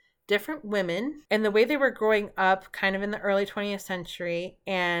follows different women and the way they were growing up kind of in the early 20th century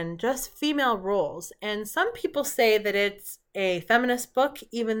and just female roles. And some people say that it's a feminist book,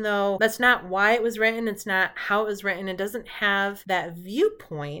 even though that's not why it was written. It's not how it was written. It doesn't have that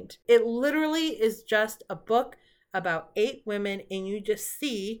viewpoint. It literally is just a book about 8 women and you just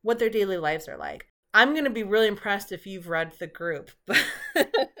see what their daily lives are like. I'm going to be really impressed if you've read The Group.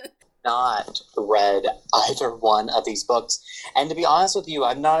 Not read either one of these books. And to be honest with you,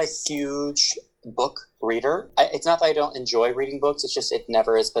 I'm not a huge book reader. It's not that I don't enjoy reading books. It's just it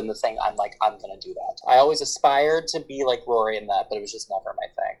never has been the thing I'm like, I'm going to do that. I always aspired to be like Rory in that, but it was just never my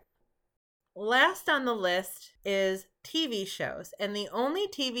thing. Last on the list is TV shows. And the only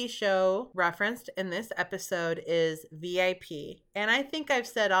TV show referenced in this episode is VIP. And I think I've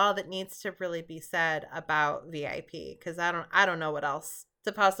said all that needs to really be said about VIP because I don't know what else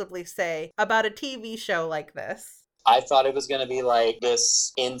to possibly say about a TV show like this. I thought it was going to be like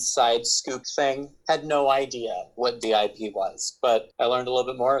this inside scoop thing. Had no idea what VIP was, but I learned a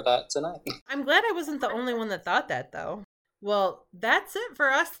little bit more of that tonight. I'm glad I wasn't the only one that thought that, though. Well, that's it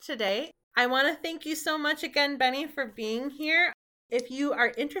for us today. I want to thank you so much again, Benny, for being here. If you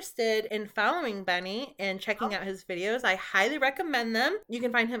are interested in following Benny and checking out his videos, I highly recommend them. You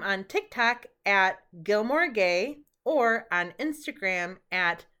can find him on TikTok at Gilmore Gay, or on Instagram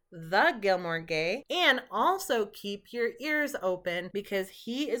at The Gilmore Gay. And also keep your ears open because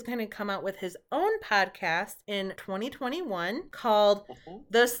he is going to come out with his own podcast in 2021 called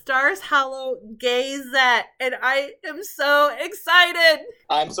The Stars Hollow Gayzette. And I am so excited.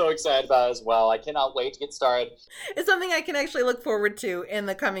 I'm so excited about it as well. I cannot wait to get started. It's something I can actually look forward to in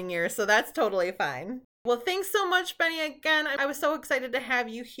the coming years, so that's totally fine. Well, thanks so much, Benny, again. I was so excited to have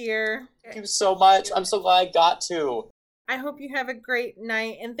you here. Thank you so much. I'm so glad I got to. I hope you have a great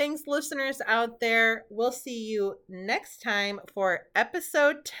night. And thanks, listeners out there. We'll see you next time for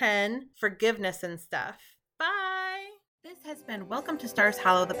episode 10, Forgiveness and Stuff. Bye. This has been Welcome to Stars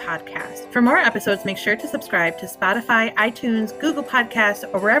Hollow, the podcast. For more episodes, make sure to subscribe to Spotify, iTunes, Google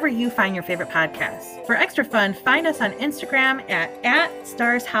Podcasts, or wherever you find your favorite podcasts. For extra fun, find us on Instagram at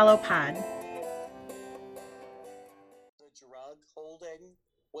Stars Hollow Pod. Drug holding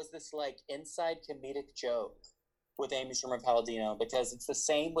was this like inside comedic joke with Amy Sherman Palladino because it's the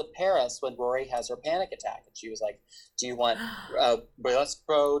same with Paris when Rory has her panic attack and she was like, do you want Burlesque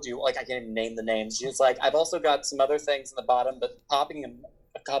Pro? Do you like, I can't even name the names. She was like, I've also got some other things in the bottom, but popping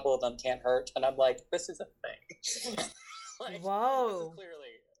a couple of them can't hurt. And I'm like, this is a thing. Like, whoa. This is clearly,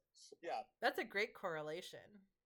 yeah. That's a great correlation.